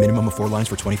 Minimum of 4 lines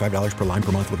for $25 per line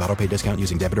per month with autopay discount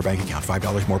using debit or bank account.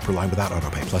 $5 more per line without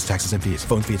autopay, plus taxes and fees.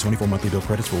 Phone fee at 24 monthly bill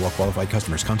credits for well-qualified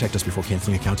customers. Contact us before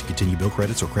canceling account to continue bill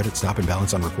credits or credit stop and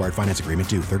balance on required finance agreement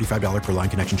due. $35 per line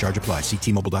connection charge applies. See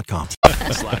T-Mobile.com.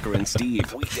 Slacker and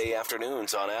Steve, weekday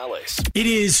afternoons on Alice. It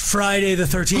is Friday the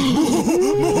 13th.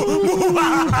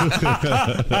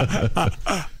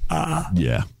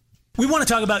 Yeah. We want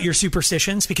to talk about your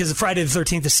superstitions because Friday the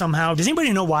 13th is somehow... Does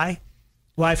anybody know why?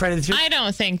 Why Friday the 13th? I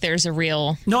don't think there's a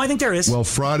real... No, I think there is. Well,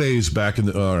 Fridays back in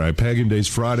the... All right, pagan days,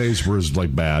 Fridays were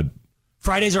like bad.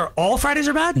 All Fridays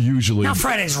are bad? Usually. Now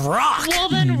Fridays rock. Well,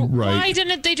 then why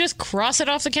didn't they just cross it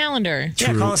off the calendar?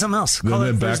 True. Yeah, call it something else. Call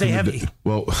it Thursday Heavy.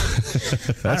 Well,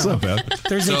 that's not bad.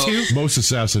 Thursday 2? Most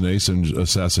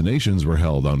assassinations were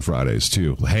held on Fridays,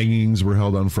 too. Hangings were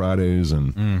held on Fridays.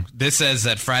 And This says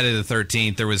that Friday the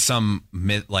 13th, there was some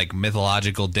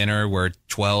mythological dinner where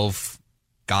 12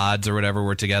 gods or whatever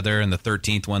were together, and the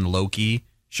 13th one, Loki,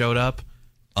 showed up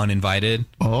uninvited.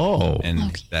 Oh. And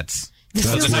Loki. that's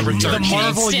the number 13. The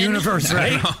Marvel universe,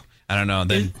 right? I don't know.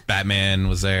 Then Batman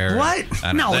was there. What?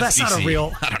 No, that's not a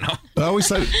real... I don't know. I always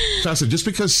thought, just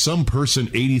because some person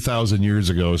 80,000 years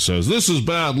ago says, this is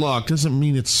bad luck, doesn't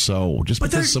mean it's so. Just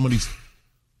because somebody's...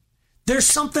 There's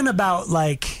something about,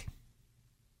 like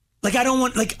I don't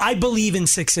want... I believe in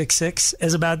 666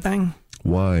 as a bad thing.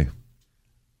 Why?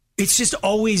 It's just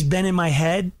always been in my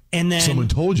head, and then... Someone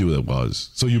told you it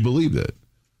was, so you believed it.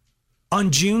 On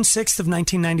June 6th of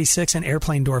 1996, an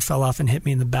airplane door fell off and hit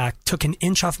me in the back, took an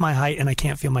inch off my height, and I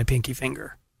can't feel my pinky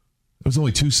finger. It was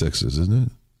only 2 6s, isn't it?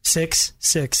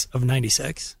 6 of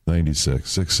 96. 96,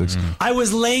 6. I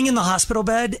was laying in the hospital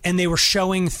bed, and they were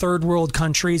showing third world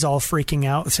countries all freaking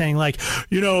out, saying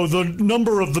the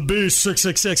number of the beast,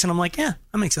 666. And I'm like, yeah,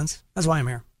 that makes sense. That's why I'm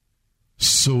here.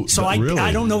 So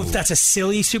I don't know if that's a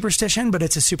silly superstition, but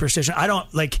it's a superstition. I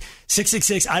don't like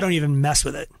 666. I don't even mess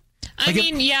with it.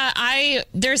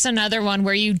 There's another one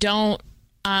where you don't,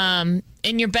 in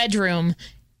your bedroom,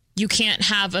 you can't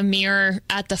have a mirror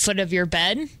at the foot of your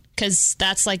bed because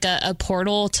that's like a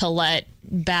portal to let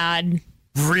bad.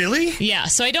 Really? Yeah.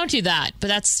 So I don't do that, but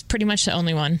that's pretty much the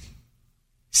only one.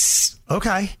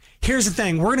 Okay. Here's the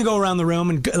thing. We're going to go around the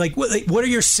room and what are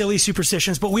your silly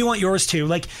superstitions? But we want yours too.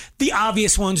 Like the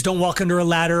obvious ones, don't walk under a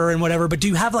ladder and whatever. But do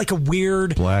you have like a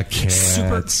weird black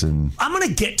cats and... I'm going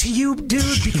to get to you,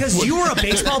 dude, because you were a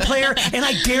baseball player and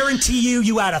I guarantee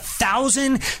you had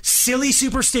 1,000 silly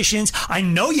superstitions. I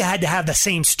know you had to have the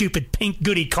same stupid pink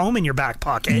goody comb in your back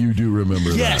pocket. You do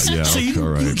remember that. Yeah. So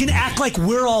you can act like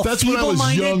we're all That's when I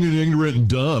was young and ignorant and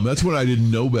dumb. That's when I didn't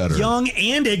know better. Young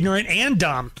and ignorant and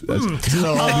dumb.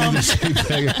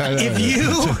 If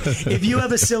you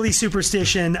have a silly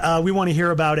superstition, we want to hear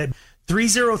about it.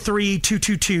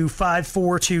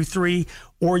 303-222-5423,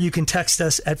 or you can text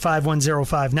us at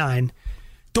 51059.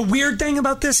 The weird thing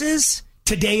about this is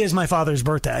today is my father's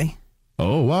birthday.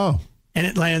 Oh, wow. And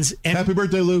it lands. Happy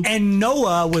birthday, Lou. And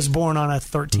Noah was born on a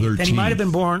 13th. And he might have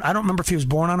been born, I don't remember if he was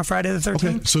born on a Friday the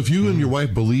 13th. Okay. So if you and your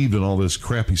wife believed in all this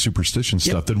crappy superstition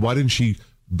stuff, then why didn't she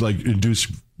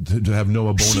induce to have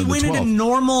Noah born on the 12th? She went into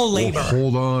normal labor. Well,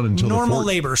 hold on until normal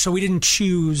labor, so we didn't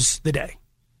choose the day.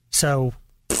 So,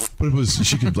 but it was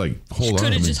she could hold on. She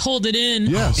could have just hold it in.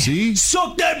 Yeah, see,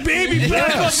 suck that baby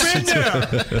back up in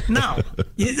there.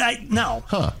 No,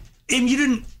 huh? And you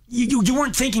didn't. You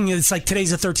weren't thinking it's like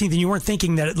today's the 13th, and you weren't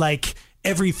thinking that like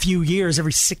every few years,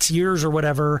 every 6 years or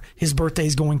whatever, his birthday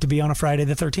is going to be on a Friday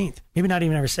the 13th. Maybe not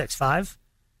even every 6, 5.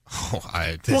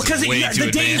 Because the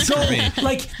days go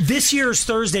like this year's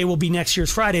Thursday will be next year's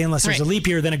Friday unless there's a leap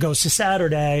year. Then it goes to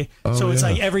Saturday. So it's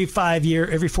like every 4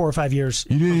 or 5 years.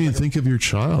 You didn't even think of your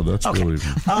child. That's really.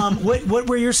 What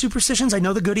were your superstitions? I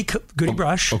know the goody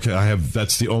brush. Okay, I have.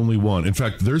 That's the only one. In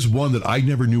fact, there's one that I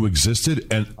never knew existed,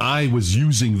 and I was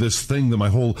using this thing that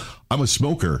I'm a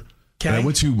smoker. Okay. And I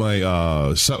went to my.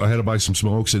 I had to buy some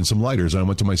smokes and some lighters. And I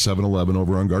went to my 7-Eleven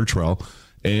over on Gartrell.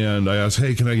 And I asked,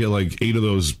 hey, can I get like 8 of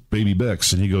those baby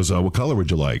Bics? And he goes, what color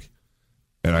would you like?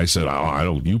 And I said,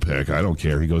 you pick. I don't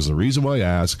care. He goes, the reason why I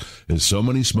ask is so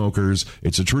many smokers.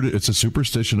 It's a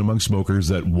superstition among smokers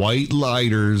that white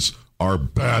lighters are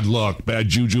bad luck, bad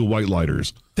juju white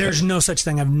lighters. There's no such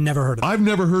thing. I've never heard of it. I've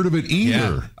never heard of it either.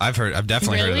 Yeah, I've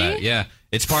definitely heard of that. Yeah.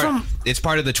 It's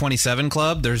part of the 27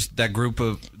 Club. There's that group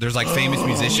there's like famous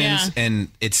musicians, and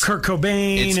it's Kurt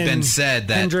Cobain. It's been said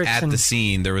that Hendrix at the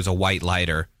scene there was a white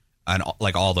lighter on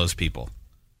like all those people.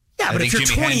 Yeah, but if you're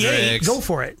 28, go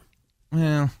for it.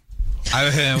 Well,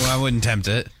 I wouldn't tempt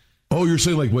it. Oh, you're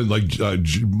saying like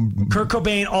Kurt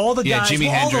Cobain, all the guys, Jimi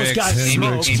Hendrix, those guys Amy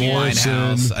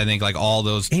Winehouse. I think like all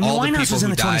those, all the people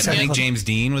who died. I think James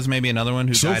Dean was maybe another one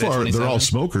who died. So far, they're all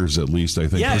smokers, at least I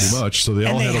think, pretty much. So they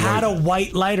all had a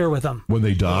white lighter with them when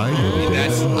they died.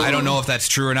 I don't know if that's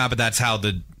true or not, but that's how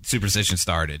the superstition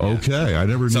started. Okay, I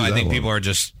never knew. So I that think one. people are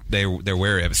just they're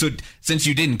wary of it. So since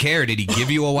you didn't care, did he give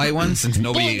you a white one? Since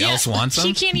nobody else wants them,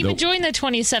 she can't even join the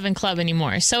 27 Club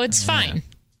anymore, so it's fine.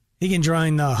 He can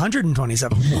join the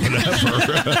 127. Whatever.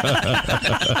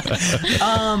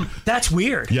 That's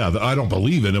weird. Yeah, I don't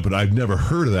believe in it, but I've never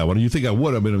heard of that one. You think I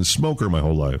would? I've been a smoker my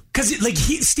whole life. Because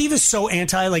Steve is so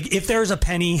anti. Like, if there's a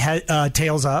penny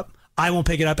tails up, I won't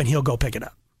pick it up, and he'll go pick it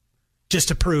up. Just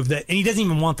to prove that, and he doesn't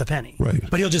even want the penny, right?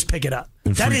 But he'll just pick it up.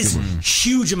 That is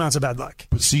huge amounts of bad luck.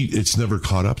 But see, it's never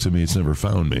caught up to me. It's never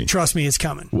found me. Trust me, it's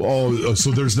coming. Oh,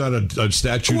 so there's not a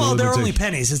statute. Well, they're only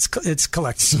pennies. It's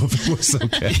collected. So it's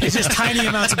okay. It's just tiny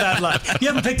amounts of bad luck. You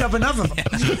haven't picked up enough of them.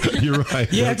 You're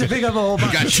right. You have to pick up a whole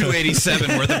bunch. You got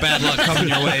 287 worth of bad luck coming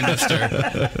your way, mister.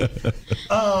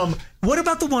 What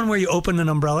about the one where you open an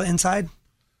umbrella inside?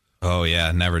 Oh,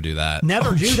 yeah. Never do that.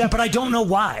 Never do that, but I don't know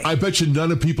why. I bet you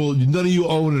none of you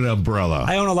own an umbrella.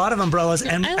 I own a lot of umbrellas,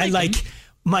 and I like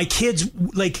my kids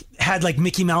had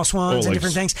Mickey Mouse ones and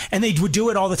different things, and they would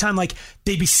do it all the time. Like,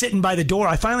 they'd be sitting by the door.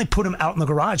 I finally put them out in the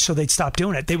garage so they'd stop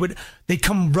doing it. They'd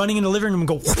come running in the living room and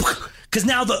go, because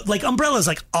now the umbrella's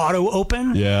auto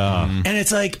open. Yeah. And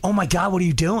it's like, oh my God, what are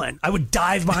you doing? I would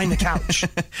dive behind the couch.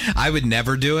 I would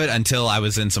never do it until I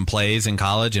was in some plays in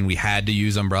college and we had to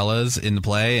use umbrellas in the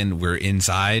play and we're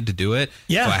inside to do it.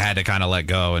 Yeah. So I had to kind of let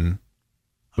go and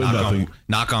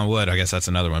knock on wood. I guess that's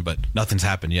another one, but nothing's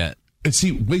happened yet. And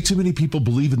see, way too many people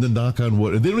believe in the knock on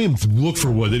wood. And they don't even look for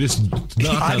wood. They just knock on something.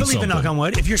 I believe in knock on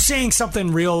wood. If you're saying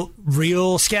something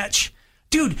real sketch,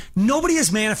 dude, nobody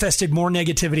has manifested more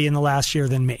negativity in the last year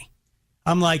than me.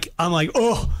 I'm like,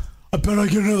 oh, I bet I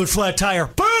get another flat tire.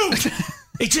 Boom!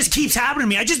 It just keeps happening to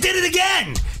me. I just did it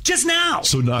again, just now.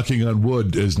 So knocking on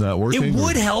wood is not working? It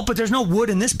would help, but there's no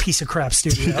wood in this piece of crap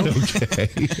studio. Okay.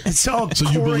 It's all so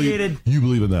corrugated. You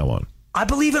believe in that one? I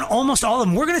believe in almost all of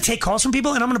them. We're going to take calls from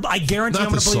people, and I guarantee Not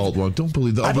I'm going the to believe. salt one. Don't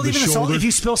believe that. I believe in the salt. If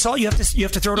you spill salt, you have to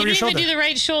throw it over your shoulder. You didn't even do the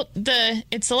right shoulder.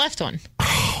 It's the left one.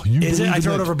 Oh, is it? I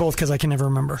throw it over both because I can never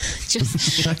remember.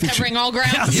 Just covering all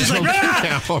ground. Yeah, just like,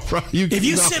 if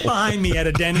you sit behind me at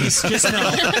a Denny's, just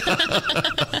know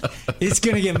it's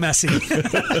going to get messy.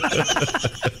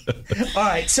 All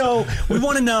right, so we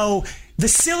want to know the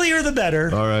sillier the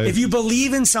better. All right. If you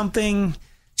believe in something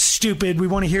stupid, we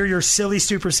want to hear your silly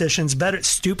superstitions. Better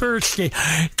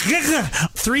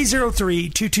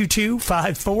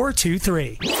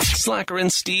 303-222-5423. Slacker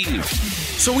and Steve.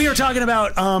 So we are talking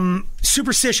about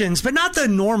superstitions, but not the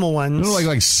normal ones. No,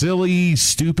 like silly,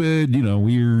 stupid,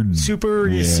 weird.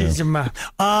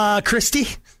 Christy?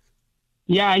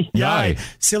 Yay.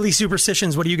 Silly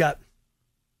superstitions. What do you got?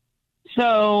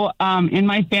 So in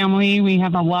my family, we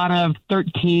have a lot of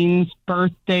 13s,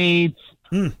 birth dates,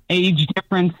 age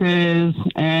differences,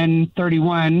 and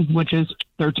 31, which is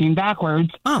 13 backwards.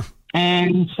 Oh.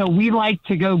 And so we like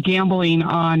to go gambling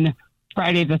on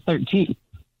Friday the 13th.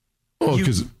 Oh,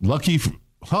 because lucky,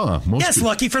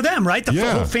 lucky for them, right? The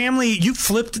whole family, you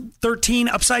flipped 13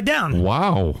 upside down.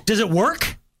 Wow. Does it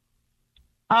work?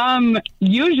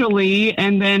 Usually,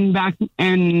 and then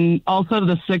and also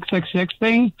the 666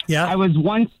 thing. Yeah. I was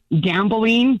once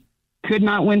gambling, could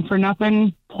not win for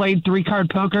nothing, played 3-card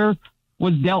poker,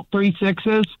 was dealt 3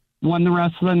 sixes, won the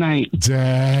rest of the night.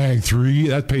 Dang, 3,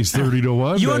 that pays 30 to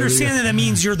 1. You baby. understand that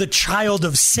means you're the child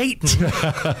of Satan.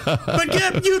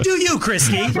 But you do you,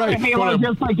 Christy. Right. Halo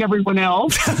just like everyone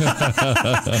else.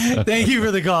 Thank you for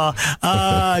the call.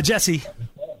 Jesse.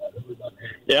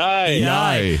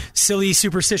 Yay. Silly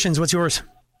superstitions. What's yours?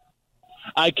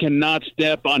 I cannot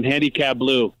step on handicap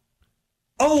blue.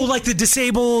 Oh, like the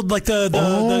disabled, like the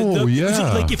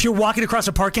like if you're walking across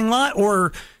a parking lot,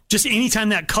 or just anytime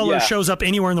that color shows up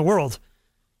anywhere in the world.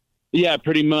 Yeah,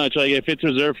 pretty much. Like if it's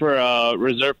reserved for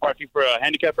reserved parking for a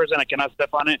handicapped person, I cannot step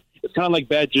on it. It's kind of like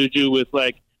bad juju with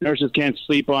like nurses can't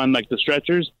sleep on like the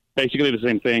stretchers. Basically the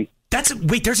same thing.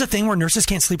 There's a thing where nurses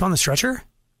can't sleep on the stretcher?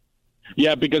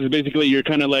 Yeah, because basically you're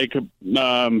kind of like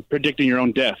predicting your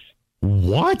own death.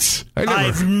 What?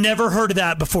 I've never heard of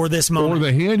that before this moment. Or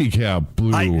the handicap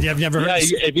blue. I've never heard. Yeah,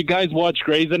 if you guys watch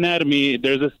Grey's Anatomy,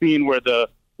 there's a scene where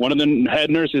one of the head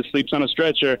nurses sleeps on a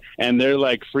stretcher, and they're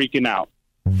like freaking out.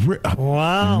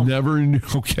 Wow. Never knew.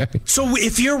 Okay. So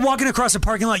if you're walking across a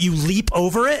parking lot, you leap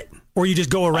over it? Or you just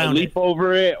go around I leap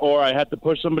over it, or I have to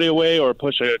push somebody away, or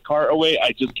push a car away.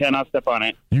 I just cannot step on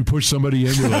it. You push somebody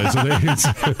into it,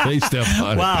 so they step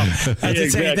on it. Wow. That's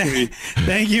exactly.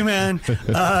 Thank you, man.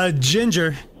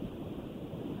 Ginger.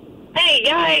 Hey,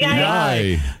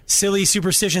 guys. Silly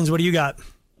superstitions. What do you got?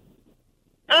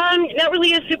 Not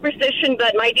really a superstition,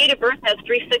 but my date of birth has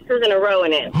 3 6s in a row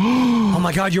in it. Oh,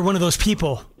 my God. You're one of those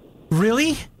people.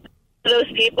 Really? Those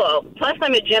people. Plus,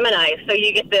 I'm a Gemini, so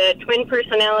you get the twin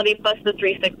personality plus the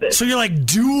 3 6s. So you're like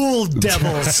dual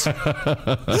devils.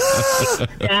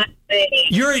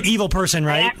 You're an evil person,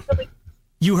 right?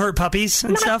 You hurt puppies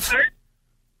and stuff?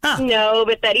 No,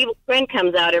 but that evil twin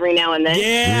comes out every now and then.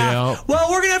 Yeah. Well,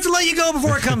 we're going to have to let you go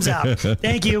before it comes out.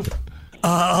 Thank you.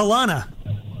 Alana.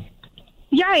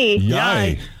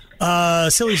 Yay.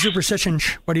 Silly superstition.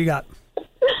 What do you got?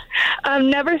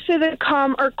 Never say the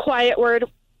calm or quiet word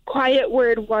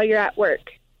while you're at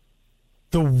work.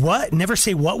 The what? Never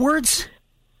say what words?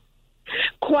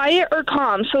 Quiet or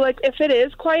calm. So, like, if it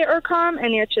is quiet or calm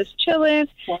and you're just chilling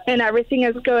and everything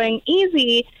is going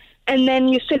easy, and then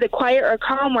you say the quiet or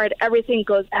calm word, everything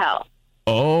goes hell.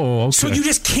 Oh, okay. So you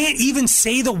just can't even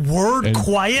say the word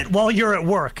quiet while you're at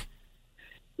work?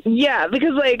 Yeah,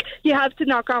 because, like, you have to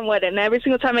knock on wood, and every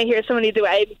single time I hear somebody do it,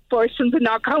 I force them to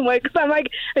knock on wood, because I'm like,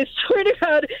 I swear to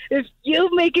God, if you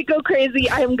make it go crazy,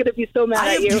 I am going to be so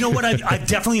mad at you. You know what? I've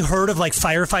definitely heard of, like,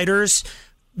 firefighters,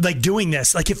 like, doing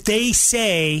this. Like, if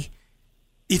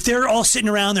they're all sitting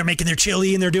around, they're making their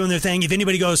chili, and they're doing their thing, if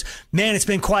anybody goes, man, it's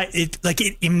been quiet, it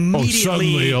immediately...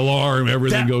 suddenly, alarm,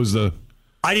 everything goes to...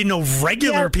 I didn't know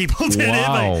regular people did it,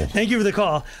 but thank you for the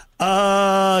call.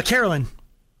 Carolyn.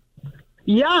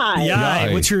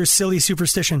 Yay. What's your silly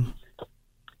superstition?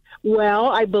 Well,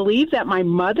 I believe that my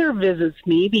mother visits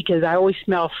me because I always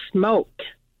smell smoke.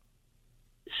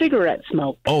 Cigarette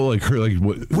smoke. Oh, like her, like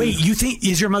what? Wait, you think,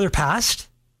 is your mother passed?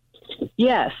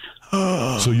 Yes.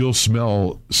 So you'll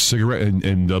smell cigarette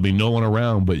and there'll be no one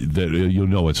around, but you'll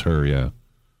know it's her, yeah.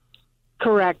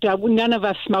 Correct. None of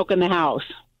us smoke in the house.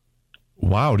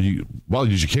 Wow, did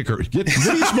you kick her? What do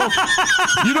you smoke?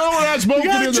 You don't want to smoke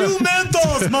in two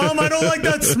menthols, Mom. I don't like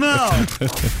that smell.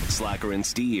 Slacker and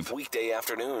Steve, weekday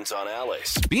afternoons on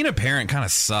Alice. Being a parent kind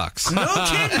of sucks. No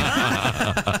kidding.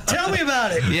 Tell me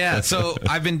about it. Yeah, so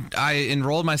I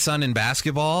enrolled my son in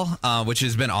basketball, which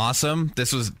has been awesome.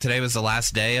 Today was the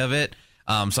last day of it.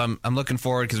 So I'm looking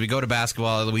forward because we go to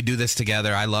basketball. We do this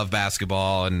together. I love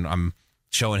basketball, and I'm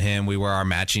showing him. We wear our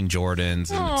matching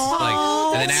Jordans, and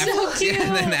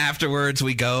and then afterwards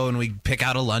we go and we pick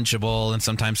out a Lunchable and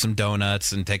sometimes some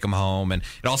donuts and take them home. And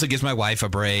it also gives my wife a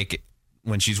break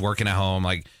when she's working at home.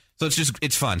 So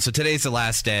it's fun. So today's the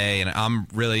last day, and I'm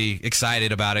really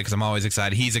excited about it because I'm always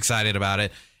excited. He's excited about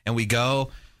it, and we go.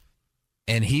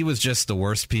 And he was just the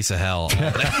worst piece of hell.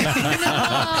 Yes.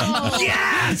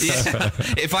 Yeah.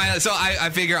 I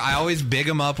figure I always big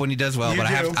him up when he does well, but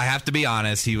I have to be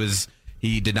honest.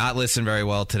 He did not listen very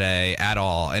well today at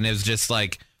all, and it was just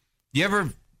like,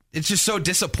 it's just so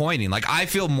disappointing. I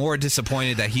feel more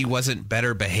disappointed that he wasn't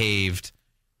better behaved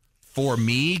for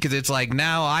me because it's like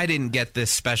now I didn't get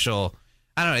this special.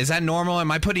 I don't know. Is that normal?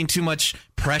 Am I putting too much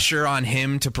pressure on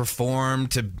him to perform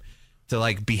to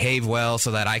behave well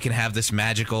so that I can have this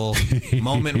magical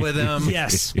moment with him?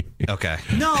 Yes. Okay.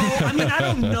 No, I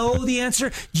don't know the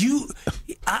answer.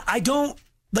 I don't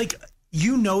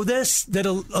you know this, that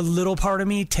a little part of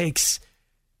me takes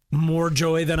more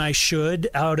joy than I should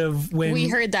out of when we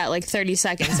heard that 30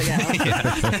 seconds ago.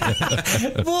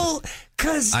 Well,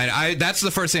 because that's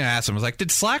the first thing I asked him. I was like,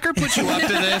 did Slacker put you up to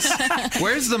this?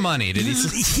 Where's the money? Did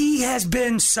he has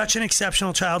been such an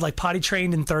exceptional child, potty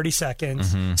trained in 30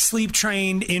 seconds, sleep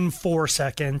trained in 4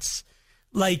 seconds,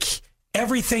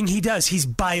 everything he does. He's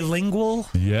bilingual.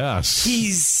 Yes.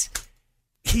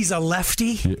 He's a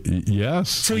lefty.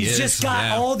 Yes. So he's just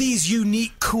got all these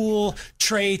unique, cool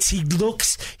traits. He's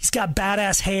got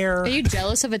badass hair. Are you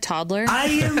jealous of a toddler?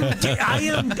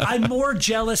 I'm more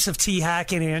jealous of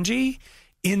T-Hack and Angie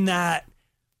in that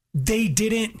they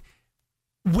didn't,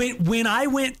 when I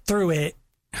went through it,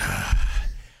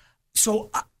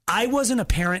 so I wasn't a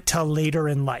parent till later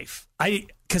in life.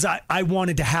 Because I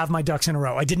wanted to have my ducks in a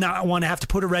row. I did not want to have to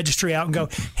put a registry out and go,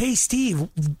 hey, Steve,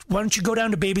 why don't you go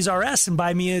down to Babies R Us and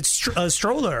buy me a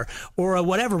stroller or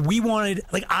whatever.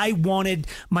 I wanted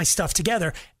my stuff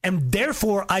together. And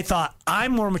therefore, I thought,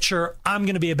 I'm more mature. I'm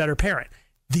going to be a better parent.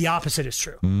 The opposite is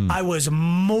true. I was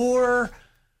more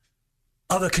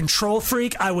of a control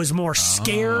freak. I was more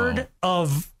scared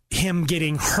of him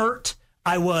getting hurt.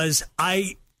 I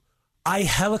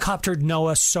helicoptered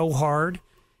Noah so hard.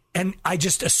 And I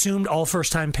just assumed all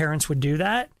first-time parents would do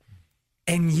that.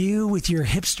 And you with your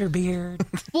hipster beard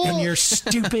and your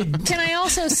stupid... Can I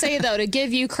also say, though, to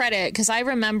give you credit, because I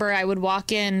remember I would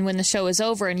walk in when the show was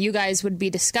over and you guys would be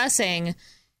discussing,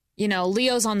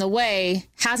 Leo's on the way,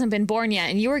 hasn't been born yet,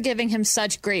 and you were giving him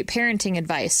such great parenting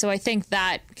advice. So I think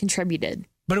that contributed.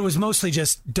 But it was mostly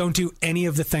just don't do any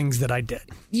of the things that I did.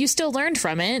 You still learned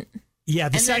from it. Yeah,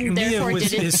 the second Leah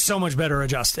is so much better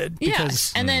adjusted.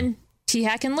 Because, and then...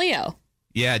 T-Hack and Leo.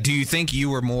 Yeah. Do you think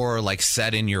you were more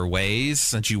set in your ways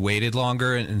since you waited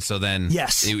longer? And so then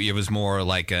yes, it was more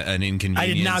like an inconvenience.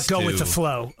 I did not go with the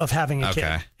flow of having a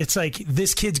kid. It's like,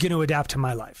 this kid's going to adapt to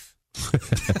my life.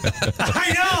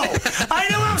 I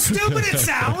know how stupid it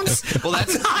sounds. Well,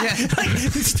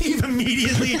 that's Steve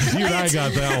immediately. You and I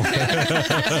got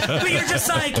that one. But you're just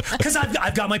because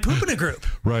I've got my poop in a group.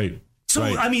 Right. So,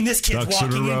 right. This kid's Ducks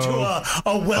walking into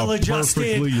a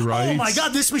well-adjusted, right. Oh my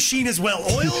God, this machine is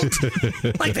well-oiled.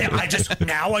 I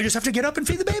just have to get up and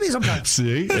feed the baby sometimes.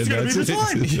 See? It's going to be just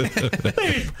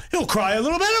fine. He'll cry a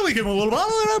little bit, and we give him a little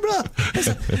bottle, blah,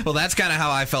 blah. Well, that's kind of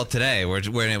how I felt today, when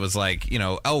it was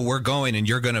we're going, and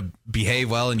you're going to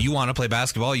behave well, and you want to play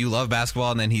basketball, you love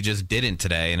basketball, and then he just didn't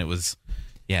today, and it was,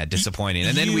 disappointing.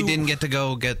 And then we didn't get to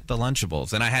go get the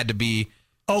Lunchables, and I had to be...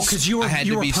 Oh, because you were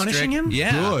punishing him?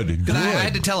 Yeah. Good. I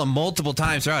had to tell him multiple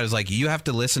times throughout. I was like, you have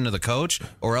to listen to the coach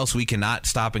or else we cannot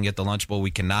stop and get the Lunchable.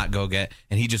 We cannot go get...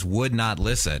 And he just would not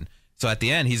listen. So at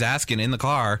the end, he's asking in the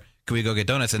car, can we go get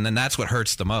donuts? And then that's what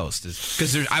hurts the most.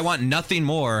 Because I want nothing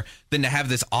more than to have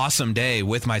this awesome day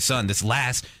with my son.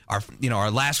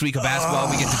 Our last week of basketball,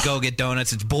 we get to go get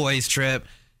donuts. It's boys' trip.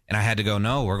 And I had to go,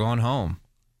 no, we're going home.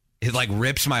 It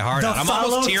rips my heart out. I'm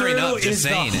almost tearing up just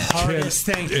saying it. Hardest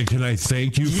thing. And can I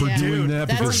thank you for doing that?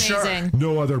 That's because amazing.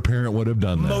 No other parent would have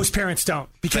done that. Most parents don't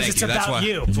because it's about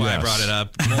you. That's why I brought it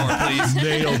up. More, please.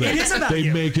 Nailed it. It is about you.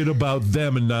 They make it about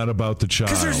them and not about the child.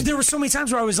 Because there were so many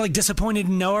times where I was disappointed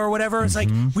in Noah or whatever. It's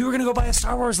we were going to go buy a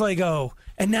Star Wars Lego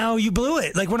and now you blew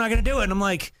it. We're not going to do it. And I'm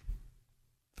like,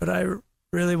 but I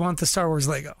really want the Star Wars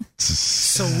Lego.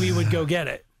 So we would go get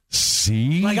it.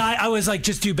 See? Like I was like,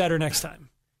 just do better next time.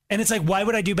 And it's like, why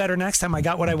would I do better next time? I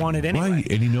got what I wanted anyway. Right,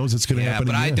 and he knows it's going to happen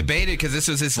but again. I debated because this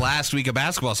was his last week of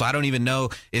basketball, so I don't even know,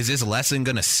 is this lesson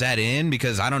going to set in?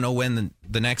 Because I don't know when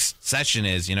the next session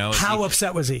is, you know? How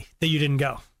upset was he that you didn't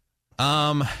go?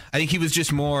 I think he was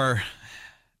just more...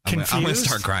 Confused? I'm going to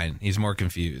start crying. He's more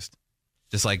confused.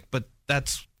 Just like, but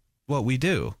that's what we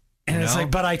do. And it's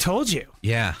like, but I told you.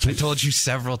 Yeah, I told you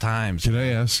several times. Can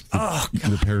I ask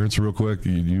the parents real quick,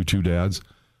 you two dads,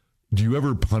 do you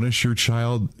ever punish your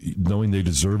child knowing they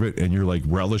deserve it and you're like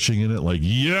relishing in it? Like,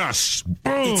 yes.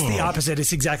 It's the opposite.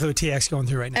 It's exactly what TX going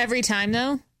through right now. Every time,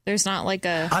 though? There's not like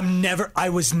a... I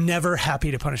was never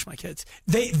happy to punish my kids.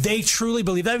 They truly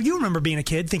believe that. You remember being a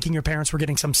kid thinking your parents were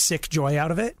getting some sick joy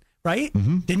out of it, right?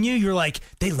 Mm-hmm. Didn't you? You're like,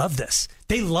 they love this.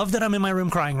 They love that I'm in my room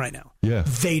crying right now. Yeah.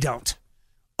 They don't.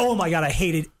 Oh my God, I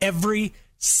hated every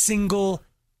single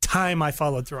time I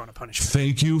followed through on a punishment.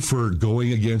 Thank you for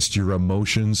going against your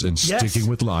emotions and sticking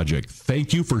with logic.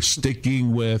 Thank you for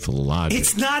sticking with logic.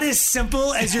 It's not as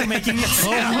simple as you're making it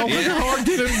sound. How hard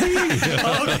did it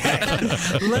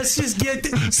Okay, let's just get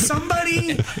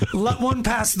somebody let one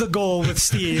pass the goal with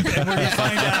Steve, and we're gonna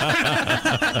find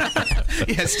out.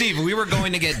 Yeah, Steve, we were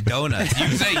going to get donuts. You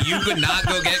say you could not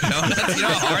go get donuts? You know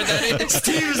how hard that is?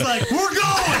 Steve's like, we're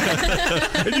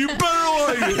going! And you better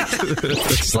like it.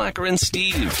 Slacker and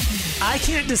Steve. I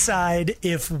can't decide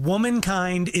if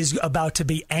womankind is about to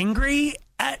be angry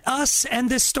at us and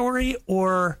this story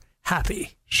or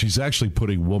happy. She's actually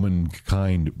putting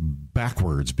womankind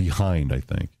backwards behind, I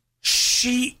think.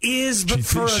 She is, but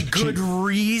for a good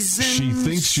reason. She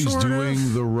thinks she's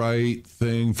doing the right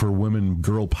thing for women,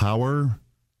 girl power.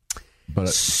 But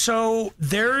so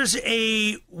there's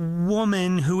a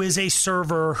woman who is a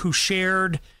server who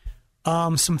shared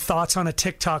some thoughts on a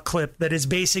TikTok clip that is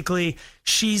basically,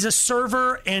 she's a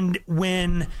server, and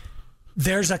when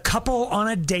there's a couple on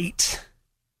a date,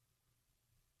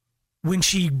 when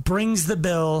she brings the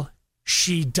bill,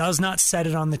 she does not set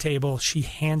it on the table. She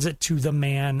hands it to the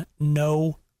man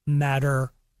no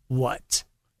matter what.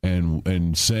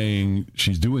 And saying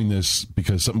she's doing this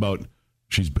because something about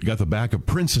she's got the back of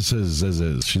princesses as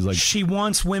is. She's like, she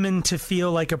wants women to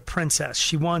feel like a princess.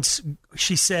 She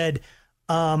said,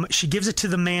 she gives it to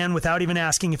the man without even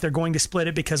asking if they're going to split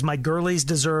it because my girlies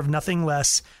deserve nothing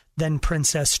less than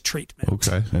princess treatment.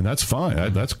 Okay, and that's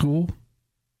fine. That's cool.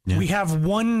 Yeah. We have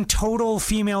one total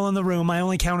female in the room. I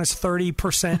only count as 30%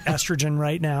 estrogen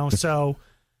right now. So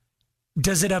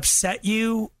does it upset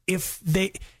you if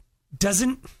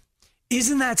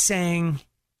isn't that saying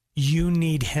you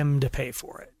need him to pay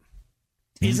for it?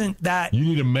 Isn't that... You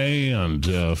need a man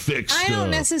to fix I don't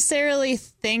necessarily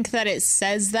think that it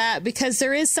says that, because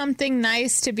there is something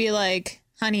nice to be like,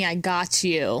 honey, I got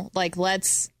you. Like,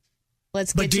 let's get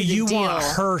to the deal. But do you want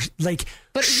her, like...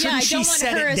 But yeah, I don't want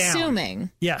her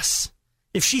assuming. Yes.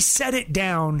 If she set it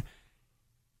down,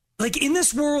 like in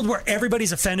this world where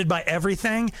everybody's offended by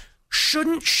everything,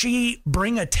 shouldn't she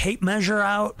bring a tape measure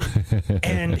out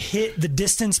and hit the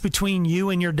distance between you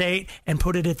and your date and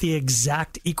put it at the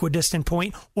exact equidistant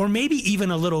point, or maybe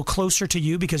even a little closer to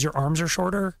you because your arms are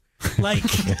shorter? Like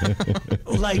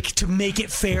to make it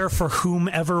fair for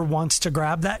whomever wants to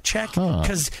grab that check.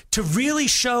 Because to really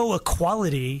show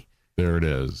equality, there it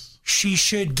is. She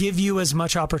should give you as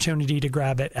much opportunity to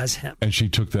grab it as him. And she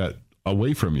took that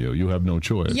away from you. You have no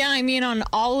choice. Yeah, I mean, on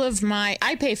all of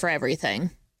I pay for everything.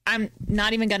 I'm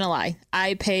not even going to lie.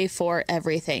 I pay for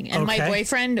everything. And my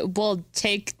boyfriend will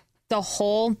take the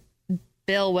whole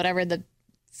bill, whatever the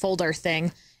folder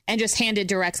thing, and just hand it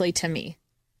directly to me.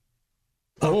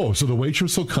 Oh, so the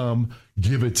waitress will come,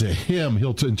 give it to him.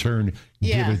 He'll in turn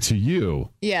give it to you.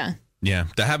 Yeah. Yeah,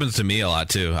 that happens to me a lot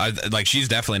too. She's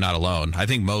definitely not alone. I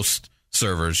think most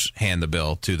servers hand the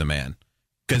bill to the man.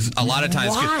 Because a lot of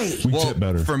times... Why? We tip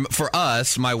better. For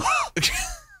us, my...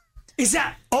 Is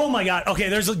that... Oh, my God. Okay,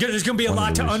 there's going to be a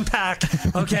lot to unpack.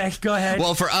 Okay, go ahead.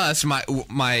 Well, for us,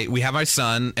 we have my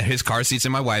son, his car seat's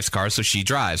in my wife's car, so she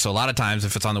drives. So a lot of times,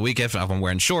 if it's on the weekend, if I'm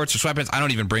wearing shorts or sweatpants, I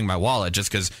don't even bring my wallet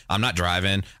just because I'm not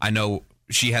driving. I know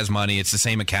she has money. It's the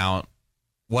same account,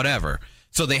 whatever.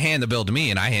 So they hand the bill to me,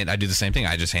 and I do the same thing.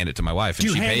 I just hand it to my wife, and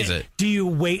she pays it. Do you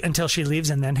wait until she leaves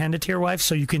and then hand it to your wife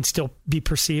so you can still be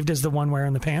perceived as the one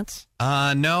wearing the pants?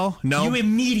 No. You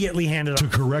immediately hand it to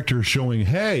correct her, showing,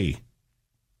 hey.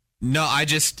 No, I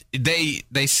just they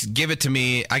give it to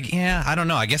me. I don't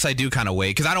know. I guess I do kind of wait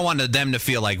because I don't want them to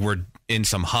feel like we're in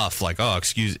some huff, like, oh,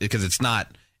 excuse, because it's not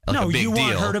like a big deal. No, you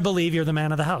want her to believe you're the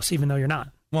man of the house, even though you're not.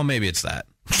 Well, maybe it's that.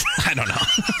 I don't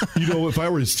know. If I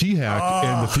were his T-Hack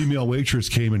and the female waitress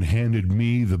came and handed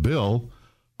me the bill,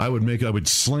 I would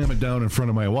slam it down in front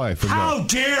of my wife. And How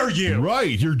dare you?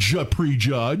 Right. You're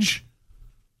prejudge.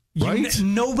 Right?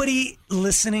 Nobody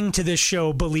listening to this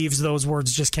show believes those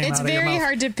words just came out of your mouth. It's very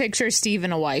hard to picture Steve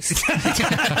and a wife.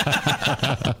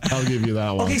 I'll give you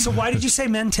that one. Okay, so why did you say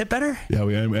men tip better?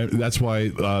 Yeah, that's why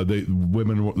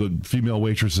the female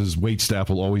waitresses, wait staff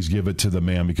will always give it to the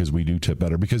man because we do tip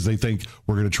better because they think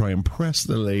we're going to try and impress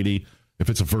the lady if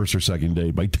it's a first or second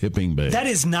date by tipping big. That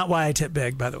is not why I tip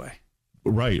big, by the way.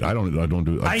 Right. I don't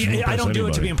do it. I don't do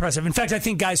it to be impressive. In fact, I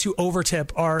think guys who overtip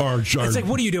are it's like,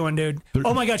 what are you doing, dude?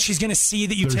 Oh my God, she's going to see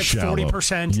that you tipped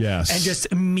 40% yes. and just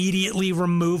immediately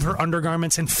remove her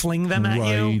undergarments and fling them at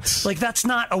you. Like, that's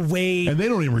not a way. And they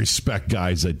don't even respect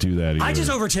guys that do that either. I just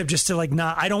overtip just to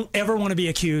I don't ever want to be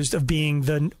accused of being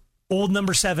the old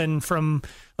number 7 from,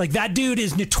 like, that dude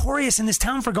is notorious in this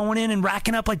town for going in and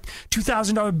racking up like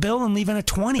 $2,000 bill and leaving a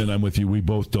 20. And I'm with you. We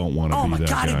both don't want to be that guy. Oh my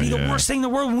God, it'd be the worst thing in the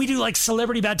world. When we do like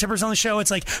celebrity bad tippers on the show, it's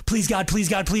like, please God, please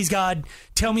God, please God,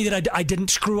 tell me that I didn't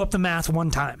screw up the math one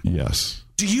time. Yes.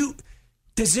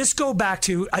 Does this go back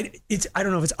to, I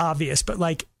don't know if it's obvious, but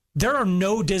like, there are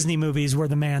no Disney movies where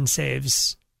the man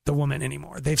saves the woman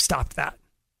anymore. They've stopped that.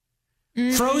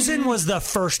 Mm-hmm. Frozen was the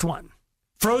first one.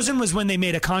 Frozen was when they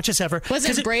made a conscious effort. Was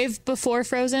it Brave before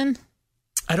Frozen?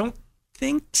 I don't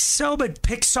think so, but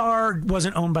Pixar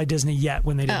wasn't owned by Disney yet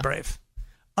when they did Brave.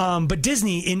 But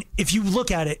Disney, if you look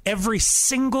at it, every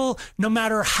single, no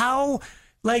matter how,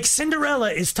 like Cinderella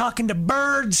is talking to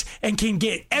birds and can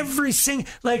get every single,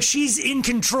 like she's in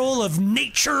control of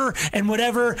nature and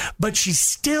whatever, but she's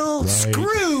still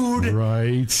screwed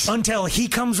until he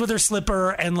comes with her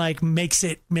slipper and like makes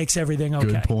everything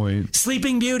okay. Good point.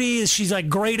 Sleeping Beauty is she's like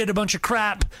great at a bunch of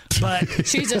crap, but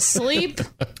she's asleep.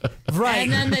 Right.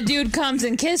 And then the dude comes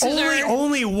and kisses her.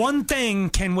 Only one thing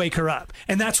can wake her up.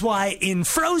 And that's why in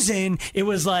Frozen, it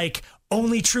was like,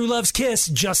 only true love's kiss,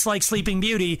 just like Sleeping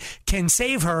Beauty, can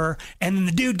save her. And then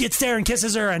the dude gets there and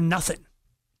kisses her and nothing.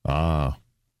 But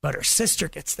her sister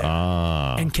gets there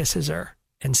and kisses her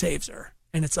and saves her.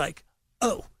 And it's like,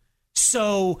 oh.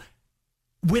 So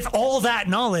with all that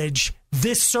knowledge,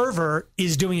 this server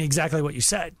is doing exactly what you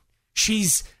said.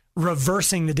 She's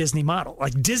reversing the Disney model.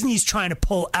 Like Disney's trying to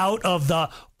pull out of the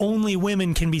only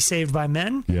women can be saved by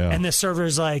men. Yeah. And this server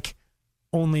is like,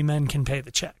 only men can pay the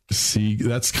check. See,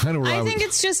 that's kind of where I think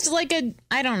it's just like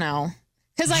I don't know.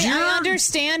 Because I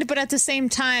understand, but at the same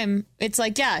time, it's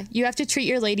like, yeah, you have to treat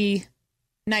your lady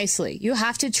nicely. You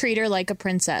have to treat her like a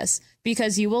princess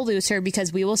because you will lose her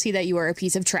because we will see that you are a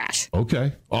piece of trash.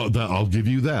 Okay. I'll give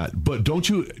you that. But don't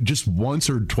you just once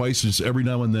or twice, just every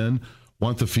now and then,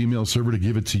 want the female server to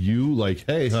give it to you? Like,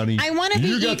 hey, honey, I want to be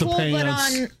equal, but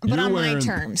on my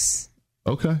terms.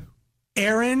 Okay.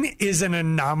 Erin is an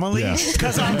anomaly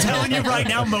because I'm telling you right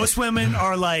now, most women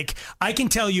are like, I can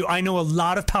tell you, I know a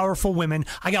lot of powerful women.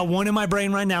 I got one in my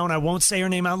brain right now and I won't say her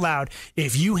name out loud.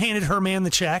 If you handed her man the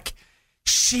check,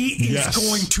 she is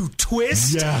going to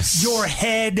twist your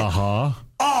head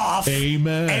off.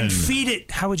 Amen. And feed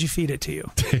it. How would you feed it to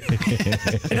you?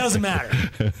 It doesn't matter.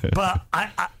 But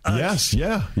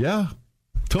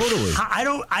totally.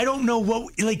 I don't know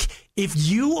what, like, if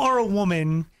you are a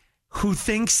woman who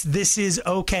thinks this is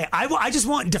okay. I just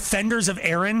want defenders of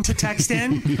Erin to text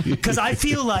in because I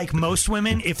feel like most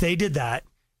women, if they did that,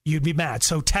 you'd be mad.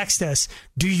 So text us.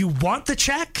 Do you want the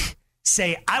check?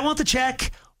 Say, I want the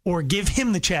check, or give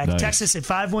him the check. Nice. Text us at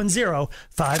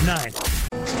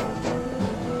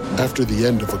 510-59. After the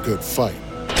end of a good fight,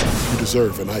 you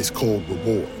deserve an ice-cold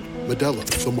reward. Modelo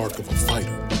is the mark of a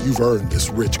fighter. You've earned this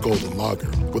rich golden lager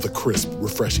with a crisp,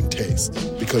 refreshing taste.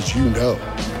 Because you know,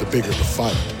 the bigger the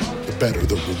fight, the better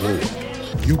the reward.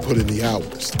 You put in the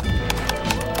hours,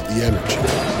 the energy,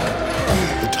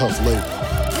 the tough labor.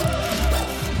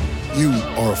 You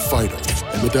are a fighter,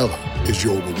 and Modelo is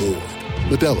your reward.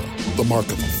 Modelo, the mark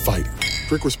of a fighter.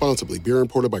 Drink responsibly. Beer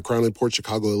imported by Crown Imports,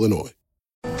 Chicago, Illinois.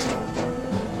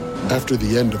 After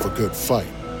the end of a good fight,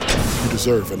 you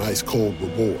deserve an ice-cold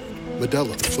reward.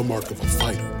 Modelo is the mark of a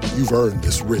fighter. You've earned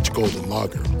this rich golden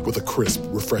lager with a crisp,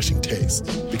 refreshing taste.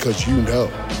 Because you know,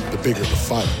 the bigger the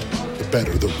fight, the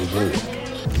better the reward.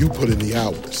 You put in the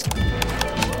hours,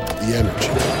 the energy,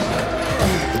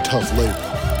 the tough labor.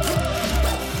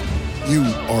 You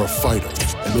are a fighter,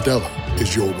 and Modelo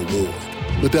is your reward.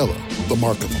 Modelo, the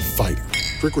mark of a fighter.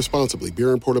 Drink responsibly.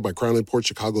 Beer imported by Crown Imports,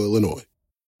 Chicago, Illinois.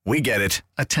 We get it.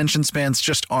 Attention spans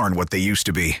just aren't what they used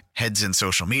to be. Heads in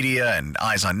social media and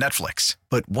eyes on Netflix.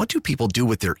 But what do people do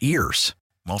with their ears?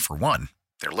 Well, for one,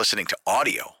 they're listening to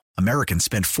audio. Americans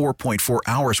spend 4.4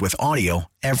 hours with audio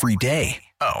every day.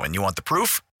 Oh, and you want the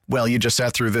proof? Well, you just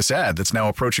sat through this ad that's now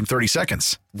approaching 30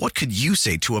 seconds. What could you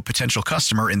say to a potential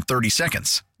customer in 30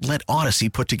 seconds? Let Odyssey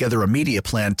put together a media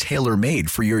plan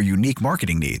tailor-made for your unique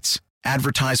marketing needs.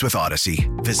 Advertise with Odyssey.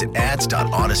 Visit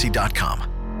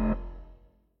ads.odyssey.com.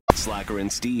 Slacker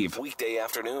and Steve, weekday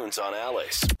afternoons on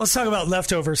Alice. Let's talk about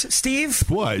leftovers. Steve?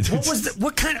 What?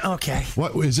 What kind of, okay.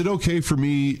 What, is it okay for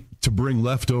me to bring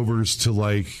leftovers to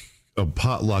like a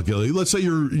potluck? Let's say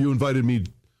you invited me.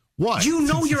 What? You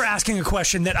know you're asking a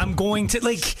question that I'm going to,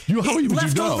 like,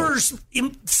 leftovers,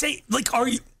 say, like,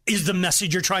 is the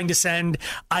message you're trying to send,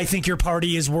 I think your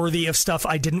party is worthy of stuff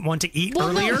I didn't want to eat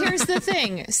earlier? No, here's the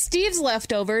thing. Steve's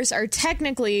leftovers are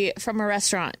technically from a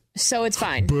restaurant, so it's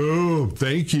fine. Boom.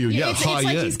 Thank you. Yeah, it's like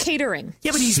he's catering.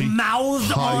 Yeah, but he's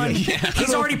mouthed on.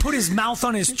 He's already put his mouth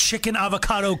on his chicken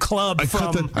avocado club.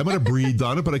 I might have breathed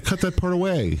on it, but I cut that part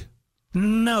away.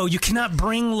 No, you cannot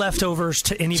bring leftovers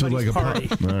to anybody's party.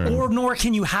 Right. Or nor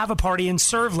can you have a party and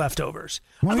serve leftovers.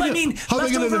 I mean,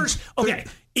 leftovers, okay,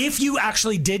 if you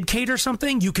actually did cater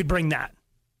something, you could bring that.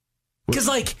 Because,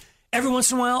 like, every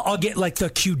once in a while, I'll get, like, the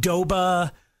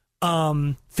Qdoba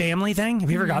family thing.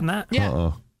 Have you ever gotten that?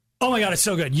 Yeah. Oh, my God, it's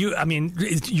so good.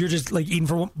 You're just, like, eating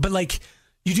for one. But, like,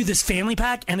 you do this family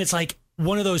pack, and it's, like,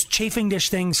 one of those chafing dish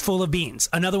things full of beans,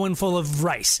 another one full of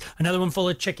rice, another one full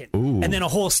of chicken, and then a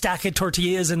whole stack of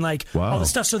tortillas and like all the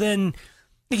stuff. So then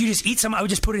you just eat some. I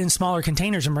would just put it in smaller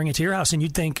containers and bring it to your house, and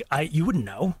you'd think you wouldn't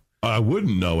know. I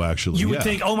wouldn't know, actually. You would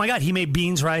think, oh my God, he made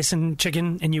beans, rice, and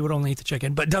chicken, and you would only eat the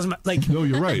chicken. But it doesn't, like, no,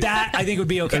 you're right. That I think would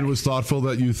be okay. And it was thoughtful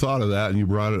that you thought of that and you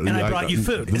brought it. And I brought you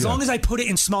food. As long as I put it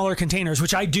in smaller containers,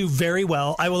 which I do very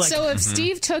well, I will like. So if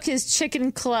Steve took his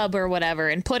chicken club or whatever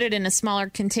and put it in a smaller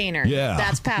container,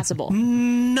 that's passable.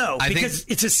 No, because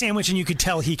it's a sandwich and you could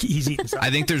tell he's eating something.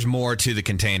 I think there's more to the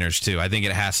containers, too. I think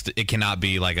it cannot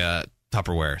be like a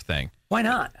Tupperware thing. Why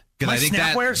not? Because I think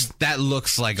that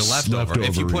looks like a leftover.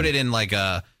 If you put it in like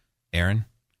a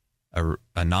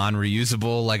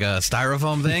non-reusable, like a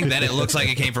styrofoam thing, then it looks like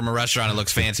it came from a restaurant. It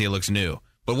looks fancy. It looks new.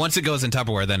 But once it goes in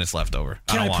Tupperware, then it's leftover.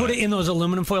 Can I put it in those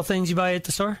aluminum foil things you buy at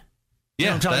the store? You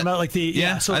know what I'm talking about, like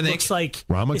the so it looks like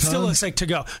Ramadan? It still looks like to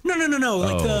go. No,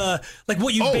 like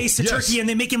what you base the turkey, and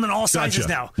they make them in all sizes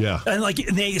now. Yeah, and like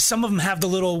some of them have the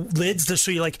little lids, so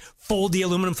you like fold the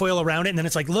aluminum foil around it, and then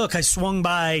it's like, look, I swung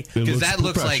by. Because that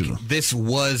looks like this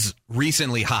was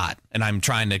recently hot, and I'm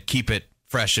trying to keep it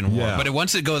fresh and warm. But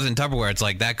once it goes in Tupperware, it's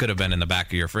like that could have been in the back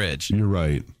of your fridge. You're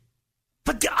right.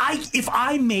 But if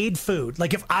I made food,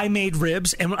 like if I made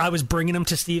ribs and I was bringing them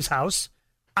to Steve's house,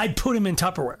 I'd put them in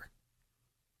Tupperware.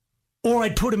 Or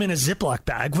I'd put them in a Ziploc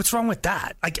bag. What's wrong with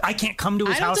that? I can't come to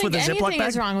his house with a Ziploc bag. I don't think anything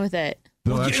is wrong with it.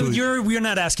 No, actually, we're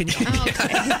not asking you.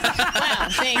 Okay. Wow,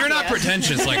 thank You're not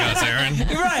pretentious like us, Aaron.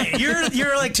 Right.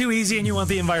 You're like too easy and you want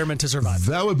the environment to survive.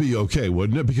 That would be okay,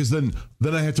 wouldn't it? Because then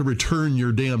I have to return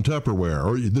your damn Tupperware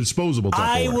or the disposable Tupperware.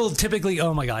 I will typically.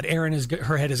 Oh my God, Erin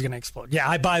her head is going to explode. Yeah,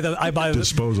 I buy the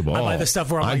disposable. I buy the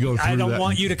stuff where I don't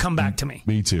want you to come back to me.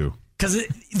 Me too. Because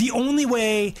the only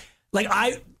way, like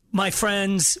my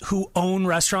friends who own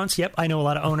restaurants, yep, I know a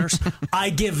lot of owners, I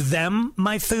give them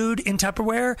my food in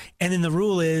Tupperware, and then the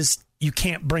rule is you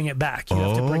can't bring it back. You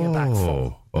have to bring it back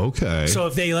full. Okay. So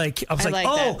if they I was like,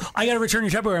 I got to return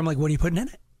your Tupperware. I'm like, what are you putting in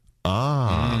it?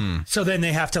 So then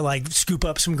they have to like scoop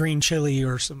up some green chili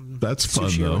or some That's fun,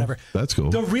 sushi though. or whatever. That's cool.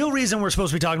 The real reason we're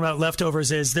supposed to be talking about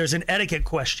leftovers is there's an etiquette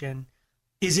question.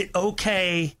 Is it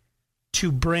okay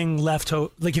to bring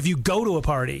leftover? Like if you go to a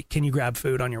party, can you grab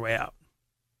food on your way out?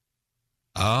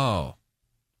 Oh.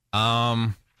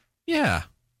 Yeah.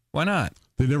 Why not?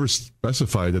 They never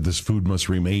specified that this food must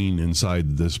remain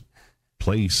inside this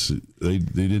place. They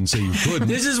didn't say you couldn't.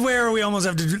 This is where we almost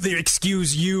have to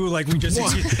excuse you. Like we just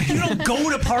you don't go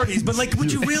to parties, but like,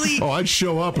 would you really? Oh, I'd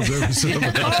show up if there was something.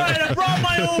 All right, I brought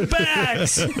my own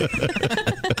bags.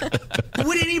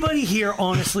 Would anybody here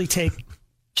honestly take?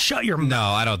 Shut your mouth. No,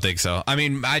 I don't think so. I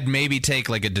mean, I'd maybe take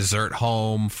like a dessert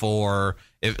home for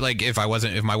if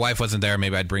my wife wasn't there,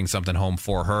 maybe I'd bring something home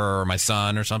for her or my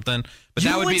son or something. But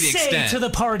that would be the extent. To the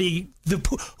party,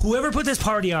 whoever put this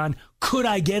party on, could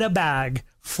I get a bag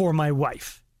for my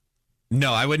wife?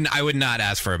 No, I wouldn't. I would not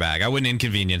ask for a bag. I wouldn't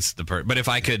inconvenience the person. But if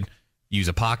I could use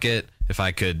a pocket, if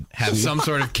I could have some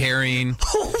sort of carrying.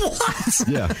 What?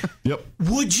 Yeah. Yep.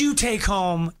 Would you take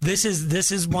home? This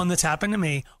is one that's happened to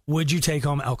me. Would you take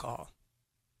home alcohol?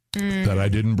 That I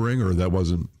didn't bring, or that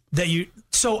wasn't.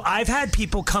 So I've had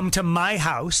people come to my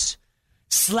house,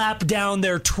 slap down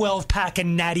their 12-pack of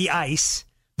Natty Ice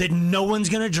that no one's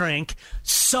going to drink,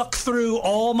 suck through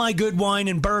all my good wine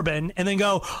and bourbon, and then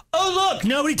go, oh, look,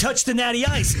 nobody touched the Natty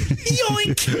Ice.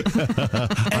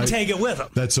 Yoink! And take it with them.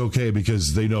 That's okay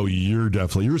because they know you're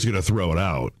just going to throw it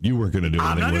out. You weren't going to do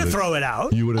anything with it. I'm not going to throw it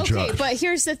out. You would have tried. tried. But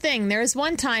here's the thing. There was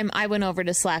one time I went over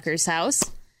to Slacker's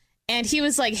house, And he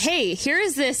was like, hey, here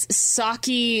is this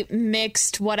sake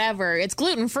mixed whatever. It's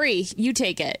gluten-free. You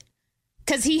take it.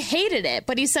 Because he hated it,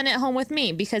 but he sent it home with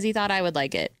me because he thought I would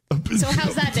like it. So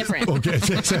how's that different? Okay.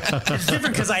 It's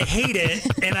different because I hate it,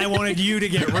 and I wanted you to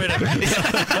get rid of it.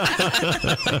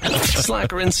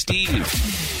 Slacker and Steve.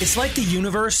 It's like the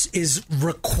universe is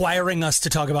requiring us to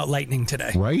talk about lightning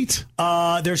today. Right?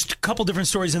 There's a couple different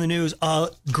stories in the news.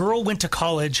 A girl went to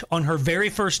college on her very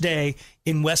first day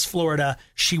in West Florida.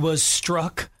 She was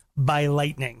struck by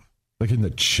lightning. Like in the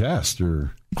chest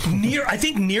or... I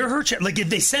think near her chest. Like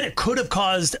they said it could have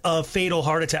caused a fatal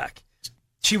heart attack.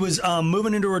 She was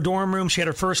moving into her dorm room. She had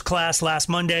her first class last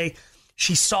Monday.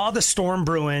 She saw the storm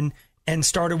brewing and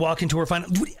started walking to her final.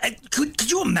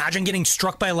 Could you imagine getting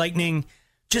struck by lightning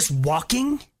just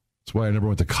walking? That's why I never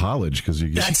went to college, because you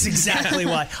get... That's exactly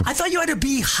why. I thought you had to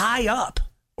be high up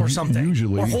or something.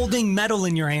 Usually. Or holding metal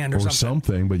in your hand or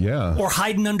something. But yeah. Or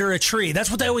hiding under a tree. That's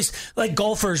what they always, like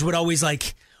golfers would always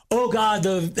like, oh God,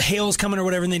 the hail's coming or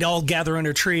whatever, and they'd all gather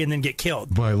under a tree and then get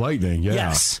killed. By lightning, yeah.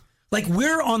 Yes. Like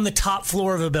we're on the top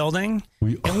floor of a building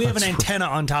and we have an antenna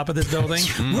on top of this building.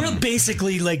 We're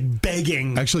basically like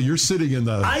begging. Actually, you're sitting in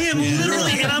the... I am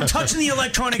literally, and I'm touching the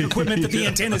electronic equipment that the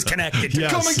antenna's connected to.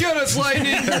 Yes. Come and get us,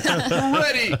 lightning. We're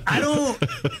ready. I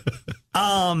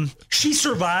don't... she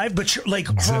survived, but she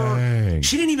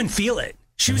didn't even feel it.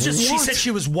 She was just, she said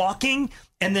she was walking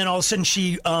and then all of a sudden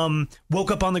she woke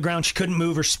up on the ground. She couldn't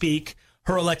move or speak.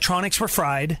 Her electronics were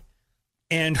fried.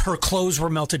 And her clothes were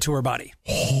melted to her body.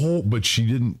 Oh, but she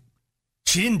didn't...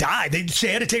 She didn't die. They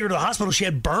had to take her to the hospital. She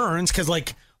had burns because,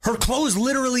 like, her clothes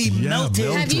literally melted.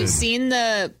 Have you seen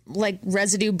the, like,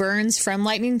 residue burns from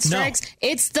lightning strikes? No.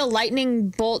 It's the lightning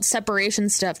bolt separation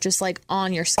stuff just, like,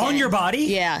 on your skin. On your body?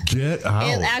 Yeah. Get out.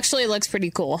 It actually looks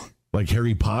pretty cool. Like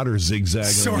Harry Potter zigzagging.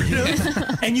 Sort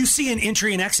of. And you see an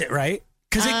entry and exit, right?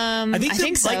 Because I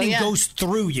think the lightning goes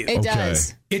through you. It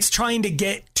does. It's trying to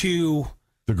get to...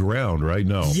 the ground, right?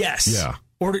 No. Yes. Yeah.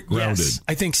 Or grounded. Yes,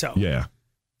 I think so. Yeah.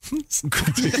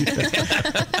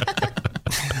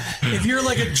 If you're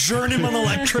like a journeyman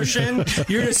electrician,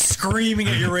 you're just screaming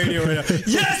at your radio right now.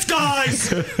 Yes,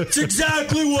 guys, it's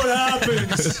exactly what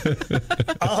happens.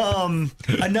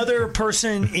 Another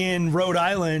person in Rhode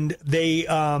Island, they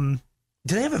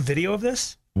do they have a video of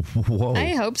this? Whoa.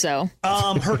 I hope so.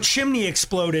 Her chimney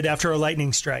exploded after a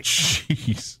lightning strike.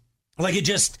 Jeez. Like it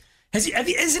just... Has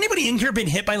anybody in here been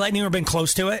hit by lightning or been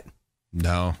close to it?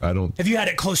 No, I don't. Have you had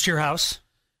it close to your house?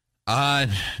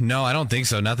 No, I don't think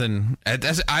so. Nothing.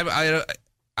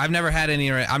 I've never had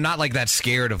any. I'm not like that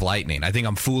scared of lightning. I think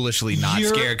I'm foolishly not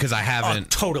scared because I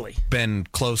haven't totally been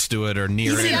close to it or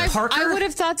near it. I would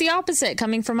have thought the opposite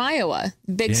coming from Iowa.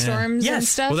 Big storms and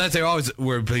stuff. Well, that's they always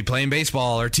were playing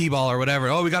baseball or t-ball or whatever.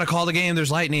 Oh, we got to call the game.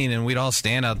 There's lightning, and we'd all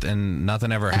stand up, and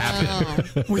nothing ever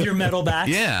happened. With your metal bat?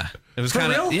 Yeah. It was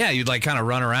kind of, you'd like kind of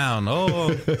run around. Oh,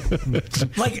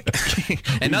 like,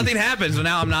 and nothing happens. So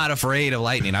now I'm not afraid of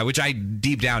lightning, which I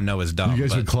deep down know is dumb. You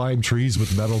guys would climb trees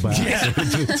with metal bats. Yeah.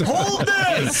 Hold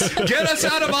this! Get us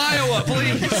out of Iowa,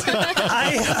 please.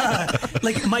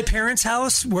 Like my parents'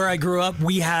 house where I grew up,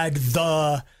 we had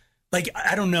I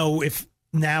don't know if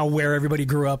now where everybody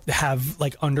grew up have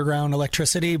like underground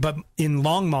electricity, but in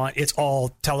Longmont, it's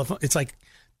all telephone. It's like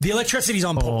the electricity's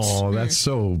on poles. Oh, that's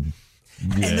so...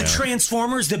 Yeah. And the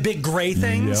transformers, the big gray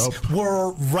things,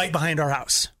 were right behind our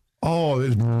house. Oh,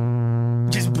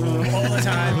 just all the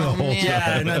time.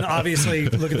 Yeah, and then obviously,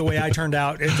 look at the way I turned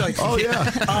out. It's like, oh yeah.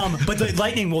 But the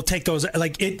lightning will take those,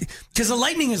 like it, because the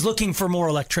lightning is looking for more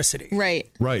electricity. Right.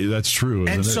 Right. That's true.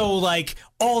 And so, like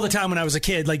all the time when I was a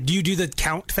kid, like, do you do the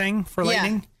count thing for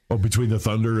lightning? Oh, between the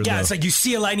thunder and it's like you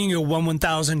see a lightning, you go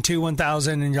 1,000, 2,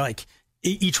 1,000, and you're like.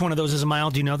 Each one of those is a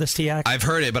mile. Do you know this, Tiak? I've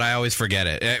heard it, but I always forget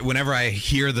it. Whenever I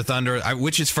hear the thunder,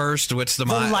 which is first? What's the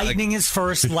mile? The lightning is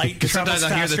first. Light sometimes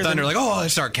I hear the thunder, like, I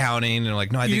start counting, and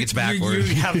like, no, I think it's backwards.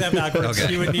 You have that backwards.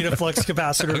 Okay. You would need a flux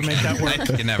capacitor to make that work. I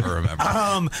can never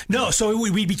remember. No, so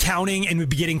we'd be counting, and we'd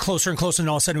be getting closer and closer, and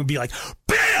all of a sudden, it would be like,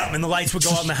 bam, and the lights would go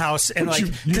out in the house, and like,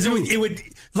 because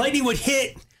lightning would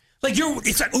hit. Like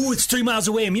it's like, oh, it's 3 miles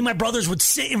away. And me and my brothers would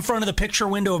sit in front of the picture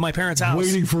window of my parents' house,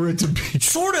 waiting for it to be.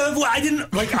 Sort of. Well, I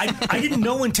didn't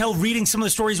know until reading some of the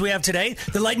stories we have today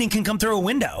that lightning can come through a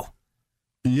window.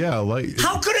 Yeah, like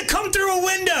how could it come through a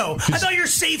window? I thought you're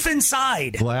safe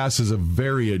inside. Glass is a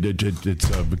very it's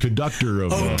a conductor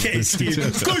of. Okay, Steve,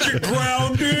 it's because you're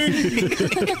grounding.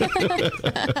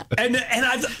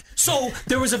 and so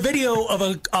there was a video of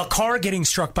a car getting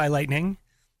struck by lightning.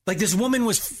 Like this woman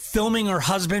was filming her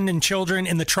husband and children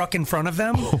in the truck in front of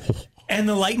them. And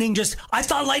the lightning I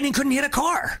thought lightning couldn't hit a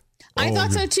car. I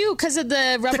thought so too because of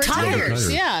the rubber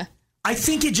tires. Yeah. I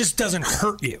think it just doesn't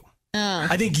hurt you.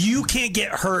 I think you can't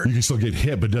get hurt. You can still get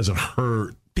hit, but it doesn't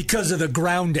hurt. Because of the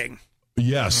grounding.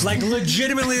 Yes. Like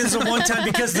legitimately, this is one time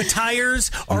because the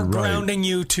tires are grounding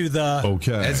you to the.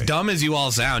 Okay. As dumb as you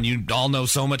all sound, you all know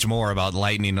so much more about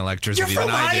lightning and electricity You're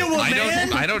than from I do. Iowa,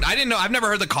 man. I didn't know. I've never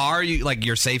heard the car.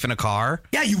 You're safe in a car.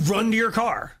 Yeah, you run to your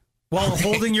car while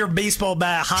holding your baseball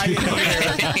bat high in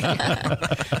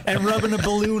the air and rubbing a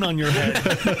balloon on your head.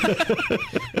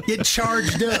 Get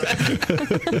charged up.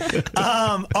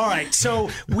 All right. So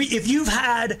if you've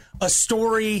had a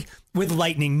story with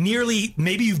lightning,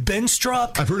 maybe you've been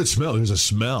struck. I've heard it smell. There's a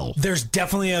smell. There's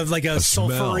definitely a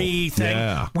sulfury thing.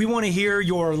 Yeah. We want to hear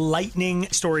your lightning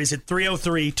stories at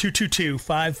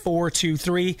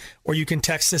 303-222-5423, or you can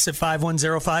text us at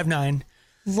 51059.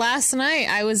 Last night,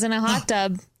 I was in a hot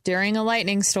tub during a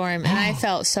lightning storm, and I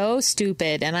felt so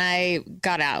stupid, and I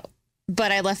got out.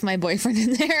 But I left my boyfriend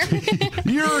in there.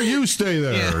 You stay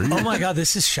there. Yeah. Oh, my God,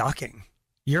 this is shocking.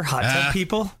 You're hot tub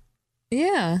people?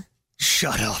 Yeah.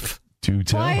 Shut up.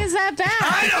 Why is that bad?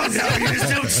 I don't know. You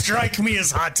just don't strike me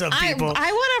as hot tub people.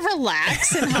 I want to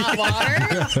relax in hot water.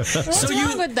 What's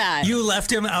wrong with that? You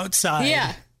left him outside.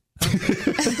 Yeah.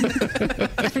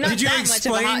 Did you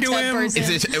explain to him?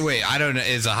 Wait, I don't know.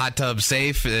 Is a hot tub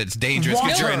safe? It's dangerous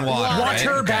because you're in water.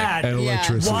 Water right? bad. And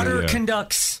electricity. Water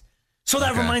conducts. So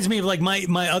that reminds me of like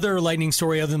my other lightning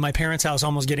story other than my parents' house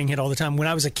almost getting hit all the time. When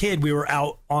I was a kid, we were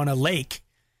out on a lake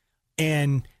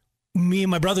and me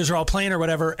and my brothers are all playing or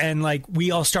whatever, and like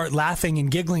we all start laughing and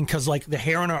giggling because like the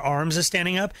hair on our arms is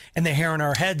standing up and the hair on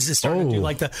our heads is starting to do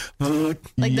like the the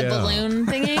balloon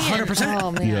thingy. 100%.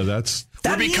 Oh man. Yeah,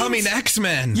 we're becoming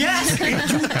X-Men. Yes.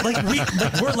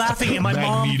 We're laughing and my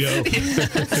Magneto. mom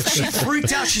she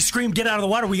freaked out. She screamed, "Get out of the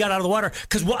water." We got out of the water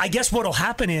because I guess what'll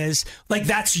happen is like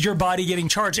that's your body getting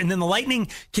charged, and then the lightning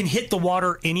can hit the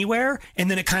water anywhere, and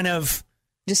then it kind of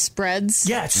just spreads.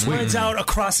 Yeah, it spreads out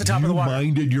across the top of the water. You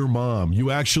minded your mom.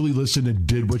 You actually listened and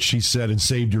did what she said and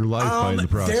saved your life by the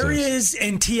process. There is,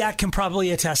 and Tiak can probably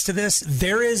attest to this,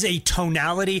 there is a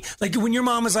tonality. Like when your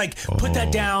mom is like, put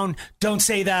that down, don't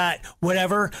say that,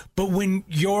 whatever. But when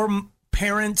your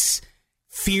parents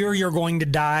fear you're going to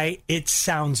die, it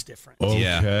sounds different. Okay.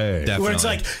 Yeah, definitely. Where it's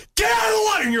like, get out of the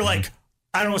water! And you're like,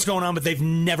 I don't know what's going on, but they've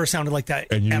never sounded like that.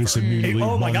 And you ever. just immediately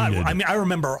Oh my God. minded. I mean, I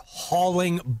remember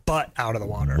hauling butt out of the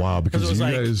water. Wow, because it was you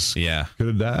like, guys could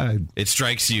have died. It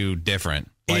strikes you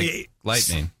different, like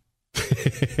lightning.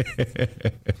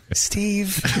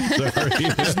 Steve,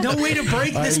 there's no way to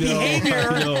break this behavior.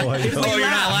 I know. Oh, you're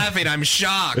not laughing. I'm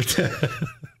shocked.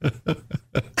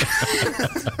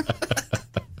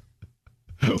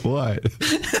 What?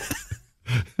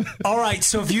 All right,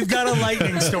 so if you've got a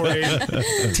lightning story,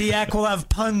 Tiak will have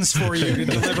puns for you to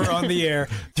deliver on the air.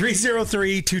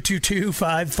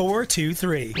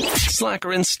 303-222-5423.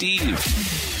 Slacker and Steve.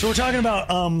 So we're talking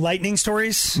about lightning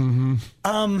stories.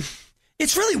 Mm-hmm.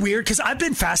 It's really weird because I've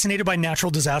been fascinated by natural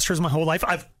disasters my whole life.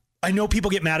 I know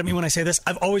people get mad at me when I say this.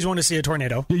 I've always wanted to see a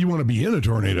tornado. Yeah, you want to be in a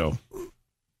tornado.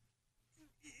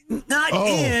 Not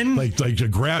like to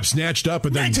grab, snatched up,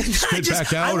 and then spit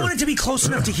back out. I want it to be close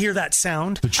enough to hear that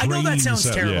sound. The I know that sounds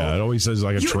train terrible. Yeah, it always says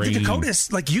like a train. The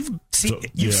Dakotas, like you've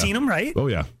seen them, right? Oh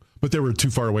yeah, but they were too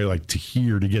far away, like to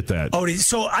hear to get that. Oh,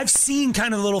 so I've seen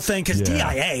kind of the little thing because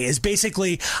DIA is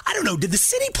basically, I don't know, did the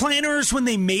city planners when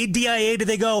they made DIA, did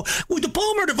they go, with the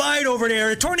Palmer Divide over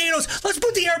there, tornadoes, let's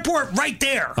put the airport right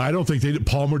there? I don't think they did.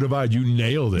 Palmer Divide, you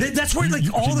nailed it. That's where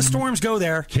all the storms go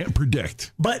there. Can't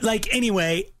predict. But like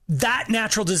anyway, that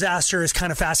natural disaster is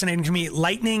kind of fascinating to me.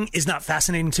 Lightning is not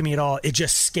fascinating to me at all. It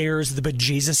just scares the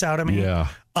bejesus out of me. Yeah.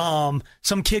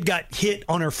 Some kid got hit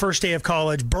on her first day of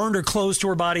college, burned her clothes to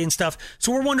her body and stuff.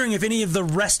 So we're wondering if any of the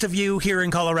rest of you here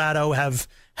in Colorado have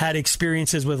had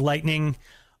experiences with lightning.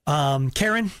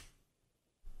 Karen?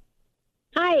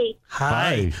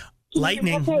 Hi.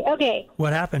 Lightning. Okay.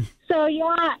 What happened? So,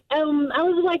 I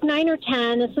was like 9 or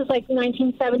 10. This was like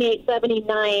 1978,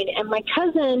 79. And my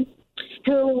cousin,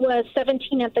 who was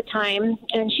 17 at the time,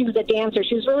 and she was a dancer.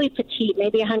 She was really petite,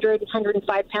 maybe 100,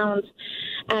 105 pounds.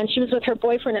 And she was with her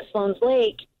boyfriend at Sloan's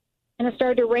Lake. And it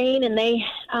started to rain, and they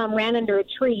ran under a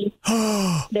tree.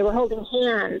 They were holding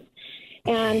hands.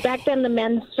 And back then, the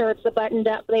men's shirts, the buttoned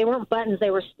up, they weren't buttons.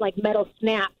 They were like metal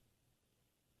snaps.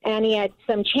 And he had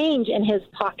some change in his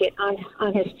pocket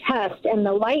on his chest. And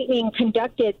the lightning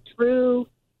conducted through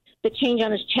the change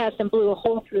on his chest and blew a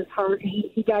hole through his heart.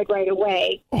 He died right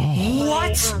away.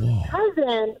 What? My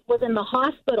cousin was in the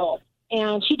hospital,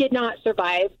 and she did not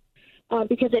survive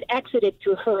because it exited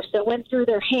through her. So it went through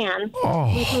their hand,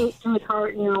 through his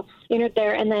heart, entered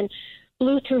there, and then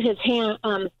blew through his hand,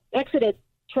 exited,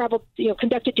 traveled,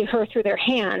 conducted to her through their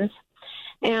hands.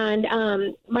 And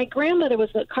my grandmother was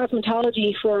a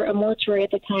cosmetology for a mortuary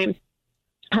at the time,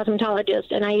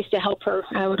 cosmetologist, and I used to help her.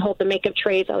 I would hold the makeup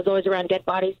trays. I was always around dead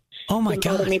bodies. Oh, my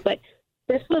God. Me, but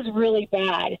this was really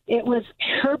bad. It was,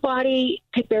 her body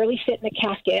could barely fit in the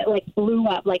casket. It, like, blew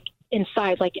up, like,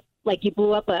 inside, like you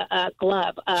blew up a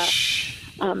glove,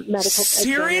 medical.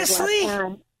 Seriously?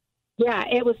 Yeah,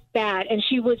 it was bad. And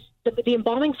she was, the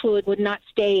embalming fluid would not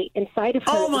stay inside of her.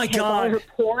 Oh, my God. All her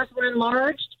pores were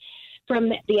enlarged from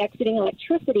the exiting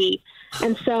electricity.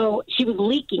 And so she was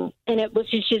leaking. And it was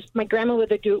just my grandma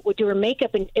would do her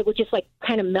makeup, and it would just, like,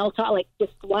 kind of melt off, like,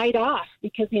 just slide off,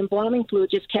 because the embalming fluid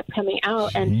just kept coming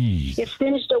out. And it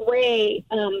finished away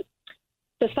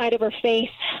the side of her face.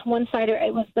 One side,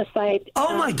 it was the side.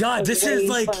 Oh, my God. This is,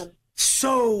 like...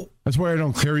 So that's why I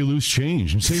don't carry loose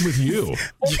change. And same with you.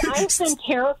 I've been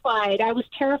terrified. I was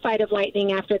terrified of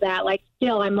lightning after that. Like,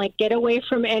 still, I'm like, get away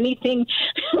from anything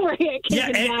where I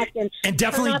can connect and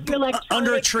definitely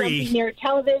under a tree near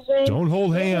television. Don't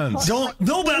hold hands.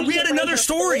 But we had another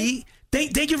story.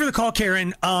 Thank you for the call,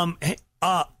 Karen.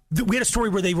 We had a story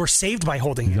where they were saved by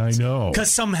holding hands. I know. Because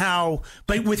somehow,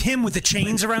 but with him with the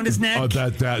chains around his neck. Oh,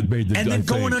 that made the and then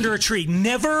going under a tree.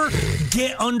 Never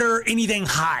get under anything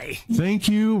high. Thank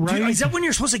you, right? Is that when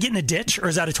you're supposed to get in a ditch, or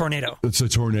is that a tornado? It's a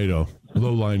tornado.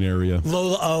 Low-line area.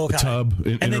 Okay. A tub.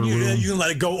 And then you can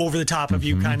let it go over the top of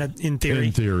you, kind of, in theory.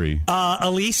 In theory.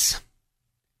 Elise?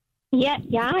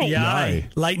 Yay.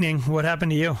 Lightning, what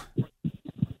happened to you?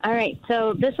 All right,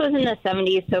 so this was in the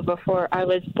 70s, so before I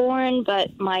was born, but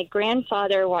my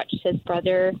grandfather watched his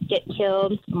brother get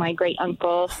killed. My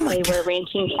great-uncle, they were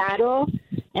ranching cattle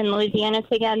in Louisiana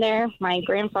together. My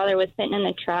grandfather was sitting in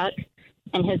the truck,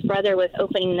 and his brother was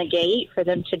opening the gate for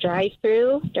them to drive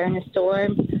through during a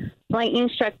storm.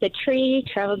 Lightning struck the tree,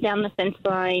 traveled down the fence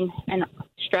line, and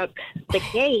struck the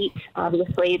gate,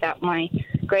 obviously, that my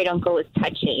great-uncle was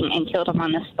touching, and killed him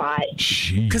on the spot.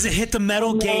 Because it hit the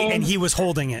metal gate and he was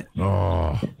holding it.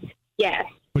 Oh. Yes.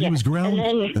 But he was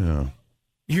grounded?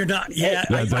 You're not,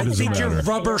 I think your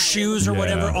rubber shoes or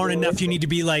whatever aren't enough. You need to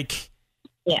be like...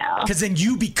 Yeah. Because then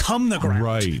you become the ground.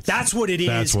 Right. That's what it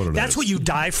is. That's what you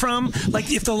die from.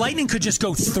 Like, if the lightning could just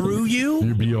go through you...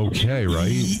 You'd be okay,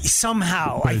 right?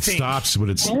 Somehow, but I it think. Stops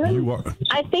when it's... You are.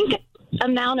 I think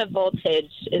amount of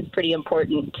voltage is pretty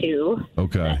important, too.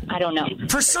 Okay. I don't know.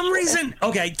 For some reason...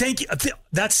 Okay, thank you.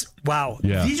 That's... Wow.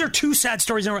 Yeah. These are two sad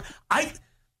stories.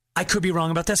 I could be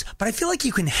wrong about this, but I feel like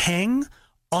you can hang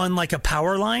on, like, a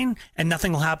power line and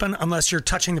nothing will happen unless you're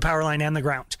touching the power line and the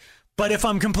ground. But if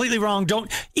I'm completely wrong, don't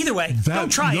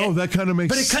try it. No, that kind of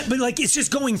makes... But like, it's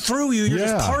just going through you. You're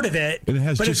just part of it. And it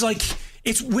has but it's like,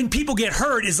 it's when people get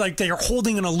hurt, is like they're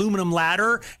holding an aluminum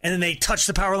ladder and then they touch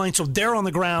the power line, so they're on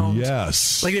the ground.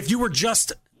 Yes. Like if you were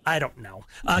just, I don't know.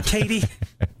 Katie?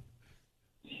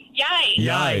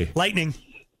 Yay. Lightning.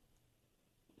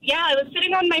 Yeah, I was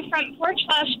sitting on my front porch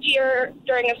last year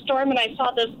during a storm, and I saw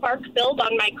the spark build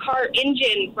on my car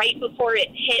engine right before it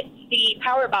hit the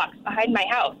power box behind my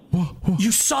house.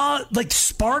 You saw, like,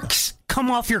 sparks come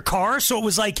off your car, so it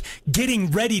was, like, getting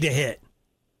ready to hit.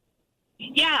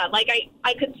 Yeah, like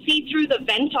I could see through the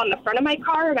vent on the front of my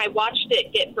car, and I watched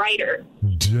it get brighter.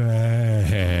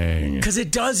 Dang. Because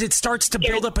it starts to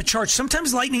build up a charge.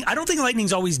 Sometimes lightning, I don't think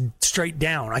lightning's always straight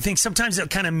down. I think sometimes it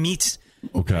kind of meets.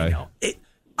 Okay.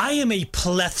 I am a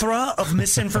plethora of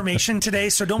misinformation today,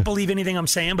 so don't believe anything I'm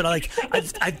saying. But I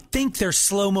think there's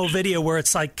slow-mo video where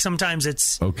it's like sometimes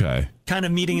it's kind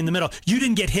of meeting in the middle. You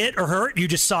didn't get hit or hurt. You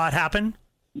just saw it happen.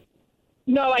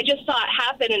 No, I just saw it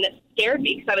happen, and it scared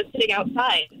me because I was sitting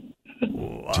outside.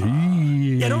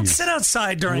 Yeah, don't sit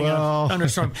outside during a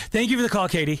thunderstorm. Thank you for the call,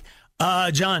 Katie.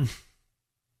 John.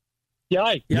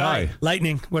 Yay.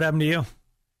 Lightning. What happened to you?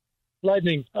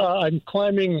 Lightning. I'm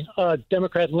climbing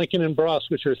Democrat Lincoln and Bros,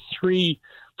 which are 3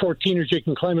 14ers you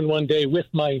can climb in one day, with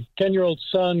my 10-year-old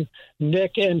son,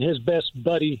 Nick, and his best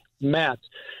buddy, Matt.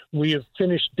 We have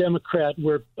finished Democrat.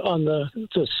 We're on the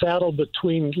saddle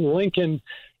between Lincoln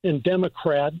and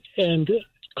Democrat, and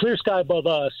clear sky above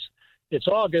us. It's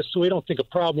August, so we don't think a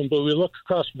problem, but we look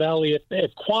across the valley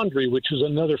at Quandary, which is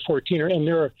another 14er, and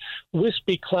there are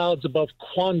wispy clouds above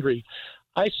Quandary.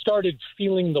 I started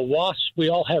feeling the wasps. We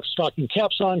all have stocking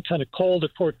caps on, kind of cold at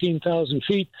 14,000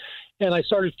 feet. And I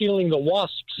started feeling the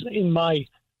wasps in my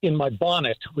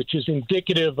bonnet, which is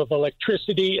indicative of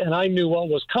electricity. And I knew what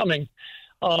was coming.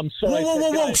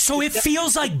 Whoa. So it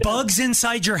feels like bugs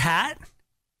inside your hat?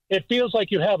 It feels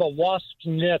like you have a wasp's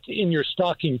net in your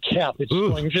stocking cap. It's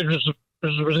going...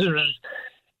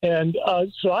 And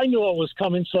so I knew what was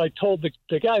coming. So I told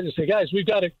the guys, I said, guys, we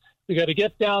got to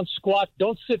get down, squat.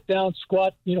 Don't sit down,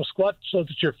 squat. Squat so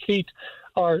that your feet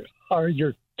are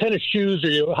your tennis shoes or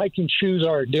your hiking shoes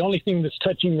are the only thing that's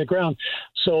touching the ground.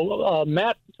 So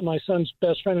Matt, my son's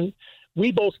best friend,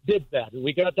 we both did that.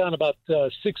 We got down about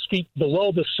 6 feet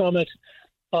below the summit.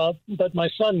 But my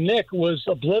son Nick was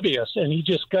oblivious, and he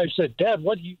just said, "Dad,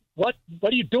 what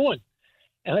are you doing?"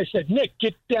 And I said, "Nick,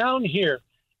 get down here."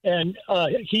 And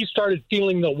he started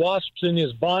feeling the wasps in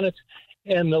his bonnet,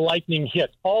 and the lightning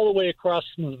hit all the way across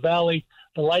from the valley.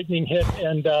 The lightning hit,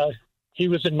 and he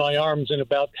was in my arms in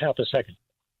about half a second.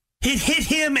 It hit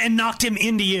him and knocked him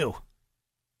into you.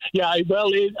 Yeah, I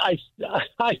don't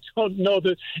know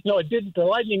that. No, it didn't. The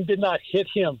lightning did not hit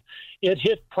him. It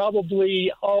hit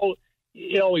probably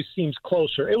it always seems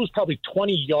closer. It was probably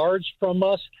 20 yards from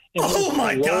us. Oh,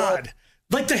 my God.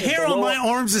 Like the hair on my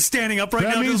arms is standing up right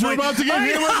now. That means we're about to get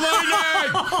hit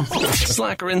with lightning.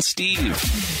 Slacker and Steve.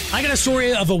 I got a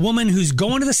story of a woman who's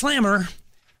going to the Slammer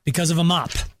because of a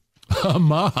mop. A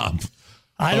mop?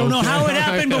 I don't know how it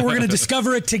happened, but we're going to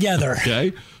discover it together.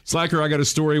 Okay. Slacker, I got a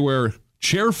story where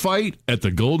chair fight at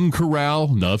the Golden Corral.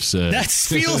 Enough said. That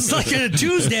feels like a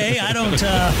Tuesday. I don't.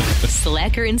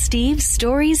 Slacker and Steve's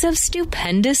stories of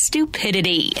stupendous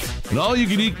stupidity. An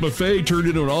all-you-can-eat buffet turned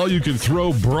into an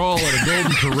all-you-can-throw brawl at a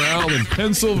Golden Corral in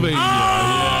Pennsylvania.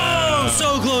 Oh,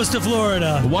 so close to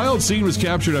Florida. The wild scene was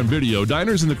captured on video.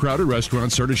 Diners in the crowded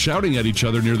restaurant started shouting at each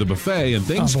other near the buffet, and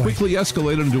things quickly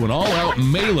escalated into an all-out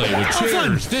melee with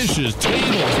chairs, dishes,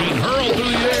 tables being hurled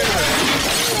through the air.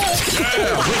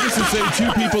 Witnesses say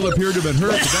 2 people appeared to have been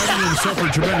hurt. The dining room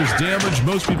suffered tremendous damage.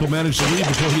 Most people managed to leave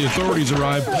before the authorities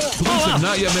arrived. Police have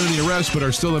not yet made any arrests, but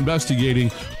are still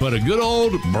investigating. But a good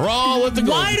old brawl at the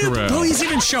Golden Corral. Why do police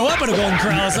even show up at a Golden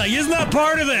Corral? It's like, isn't that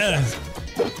part of the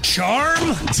charm?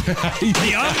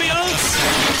 The ambiance?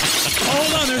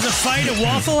 Hold on, there's a fight at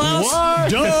Waffle House? What?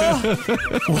 Duh.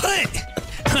 What?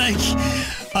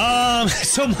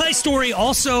 So my story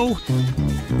also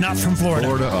not from Florida.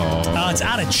 It's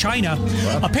out of China.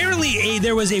 Apparently,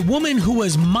 there was a woman who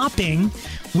was mopping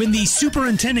when the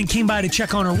superintendent came by to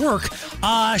check on her work.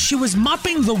 She was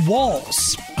mopping the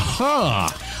walls.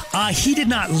 He did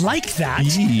not like that.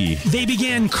 They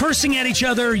began cursing at each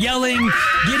other, yelling,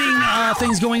 getting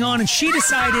things going on, and she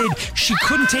decided she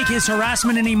couldn't take his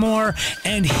harassment anymore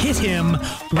and hit him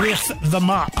with the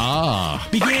mop.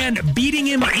 Began beating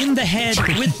him in the head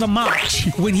with the mop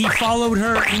when he followed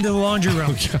her into the laundry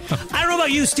room. I don't know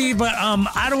about you, Steve, but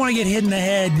I don't want to get hit in the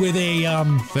head with a...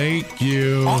 Thank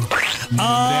you.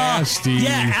 Nasty.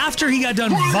 Yeah, after he got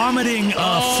done vomiting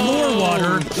floor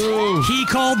water, he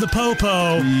called the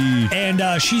popo,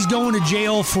 and she's going to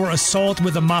jail for assault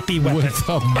with a moppy weapon. With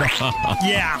a mop.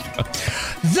 Yeah.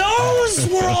 Those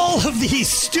were all of the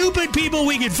stupid people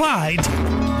we could find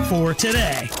for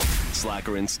today.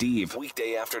 Slacker and Steve,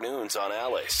 weekday afternoons on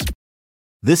Alice.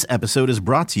 This episode is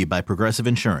brought to you by Progressive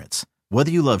Insurance. Whether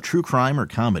you love true crime or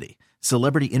comedy,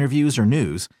 celebrity interviews or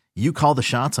news, you call the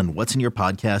shots on what's in your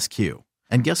podcast queue.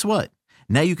 And guess what?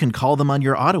 Now you can call them on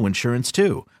your auto insurance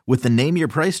too with the Name Your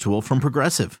Price tool from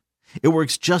Progressive. It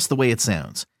works just the way it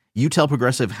sounds. You tell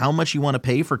Progressive how much you want to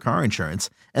pay for car insurance,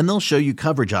 and they'll show you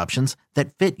coverage options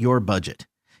that fit your budget.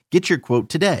 Get your quote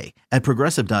today at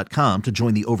Progressive.com to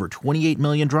join the over 28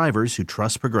 million drivers who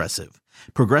trust Progressive.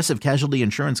 Progressive Casualty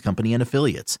Insurance Company and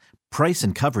Affiliates. Price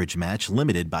and coverage match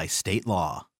limited by state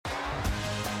law.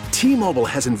 T-Mobile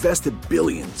has invested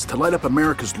billions to light up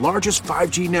America's largest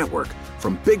 5G network,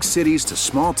 from big cities to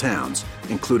small towns,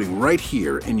 including right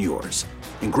here in yours.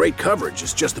 And great coverage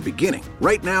is just the beginning.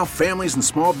 Right now, families and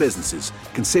small businesses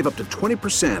can save up to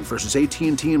 20% versus AT&T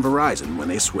and Verizon when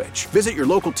they switch. Visit your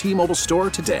local T-Mobile store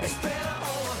today.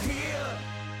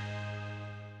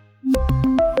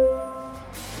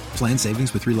 Plan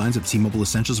savings with 3 lines of T-Mobile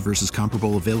Essentials versus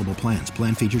comparable available plans.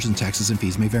 Plan features and taxes and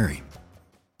fees may vary.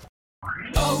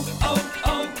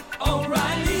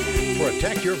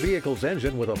 Protect your vehicle's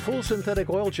engine with a full synthetic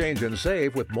oil change and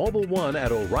save with Mobil 1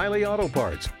 at O'Reilly Auto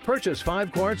Parts. Purchase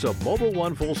 5 quarts of Mobil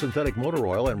 1 full synthetic motor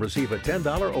oil and receive a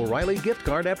 $10 O'Reilly gift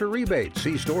card after rebate.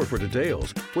 See store for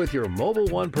details. With your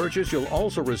Mobil 1 purchase, you'll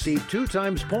also receive 2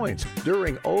 times points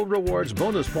during O Rewards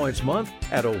Bonus Points Month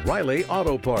at O'Reilly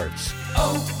Auto Parts.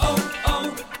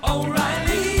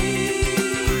 O'Reilly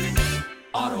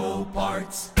Auto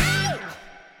Parts.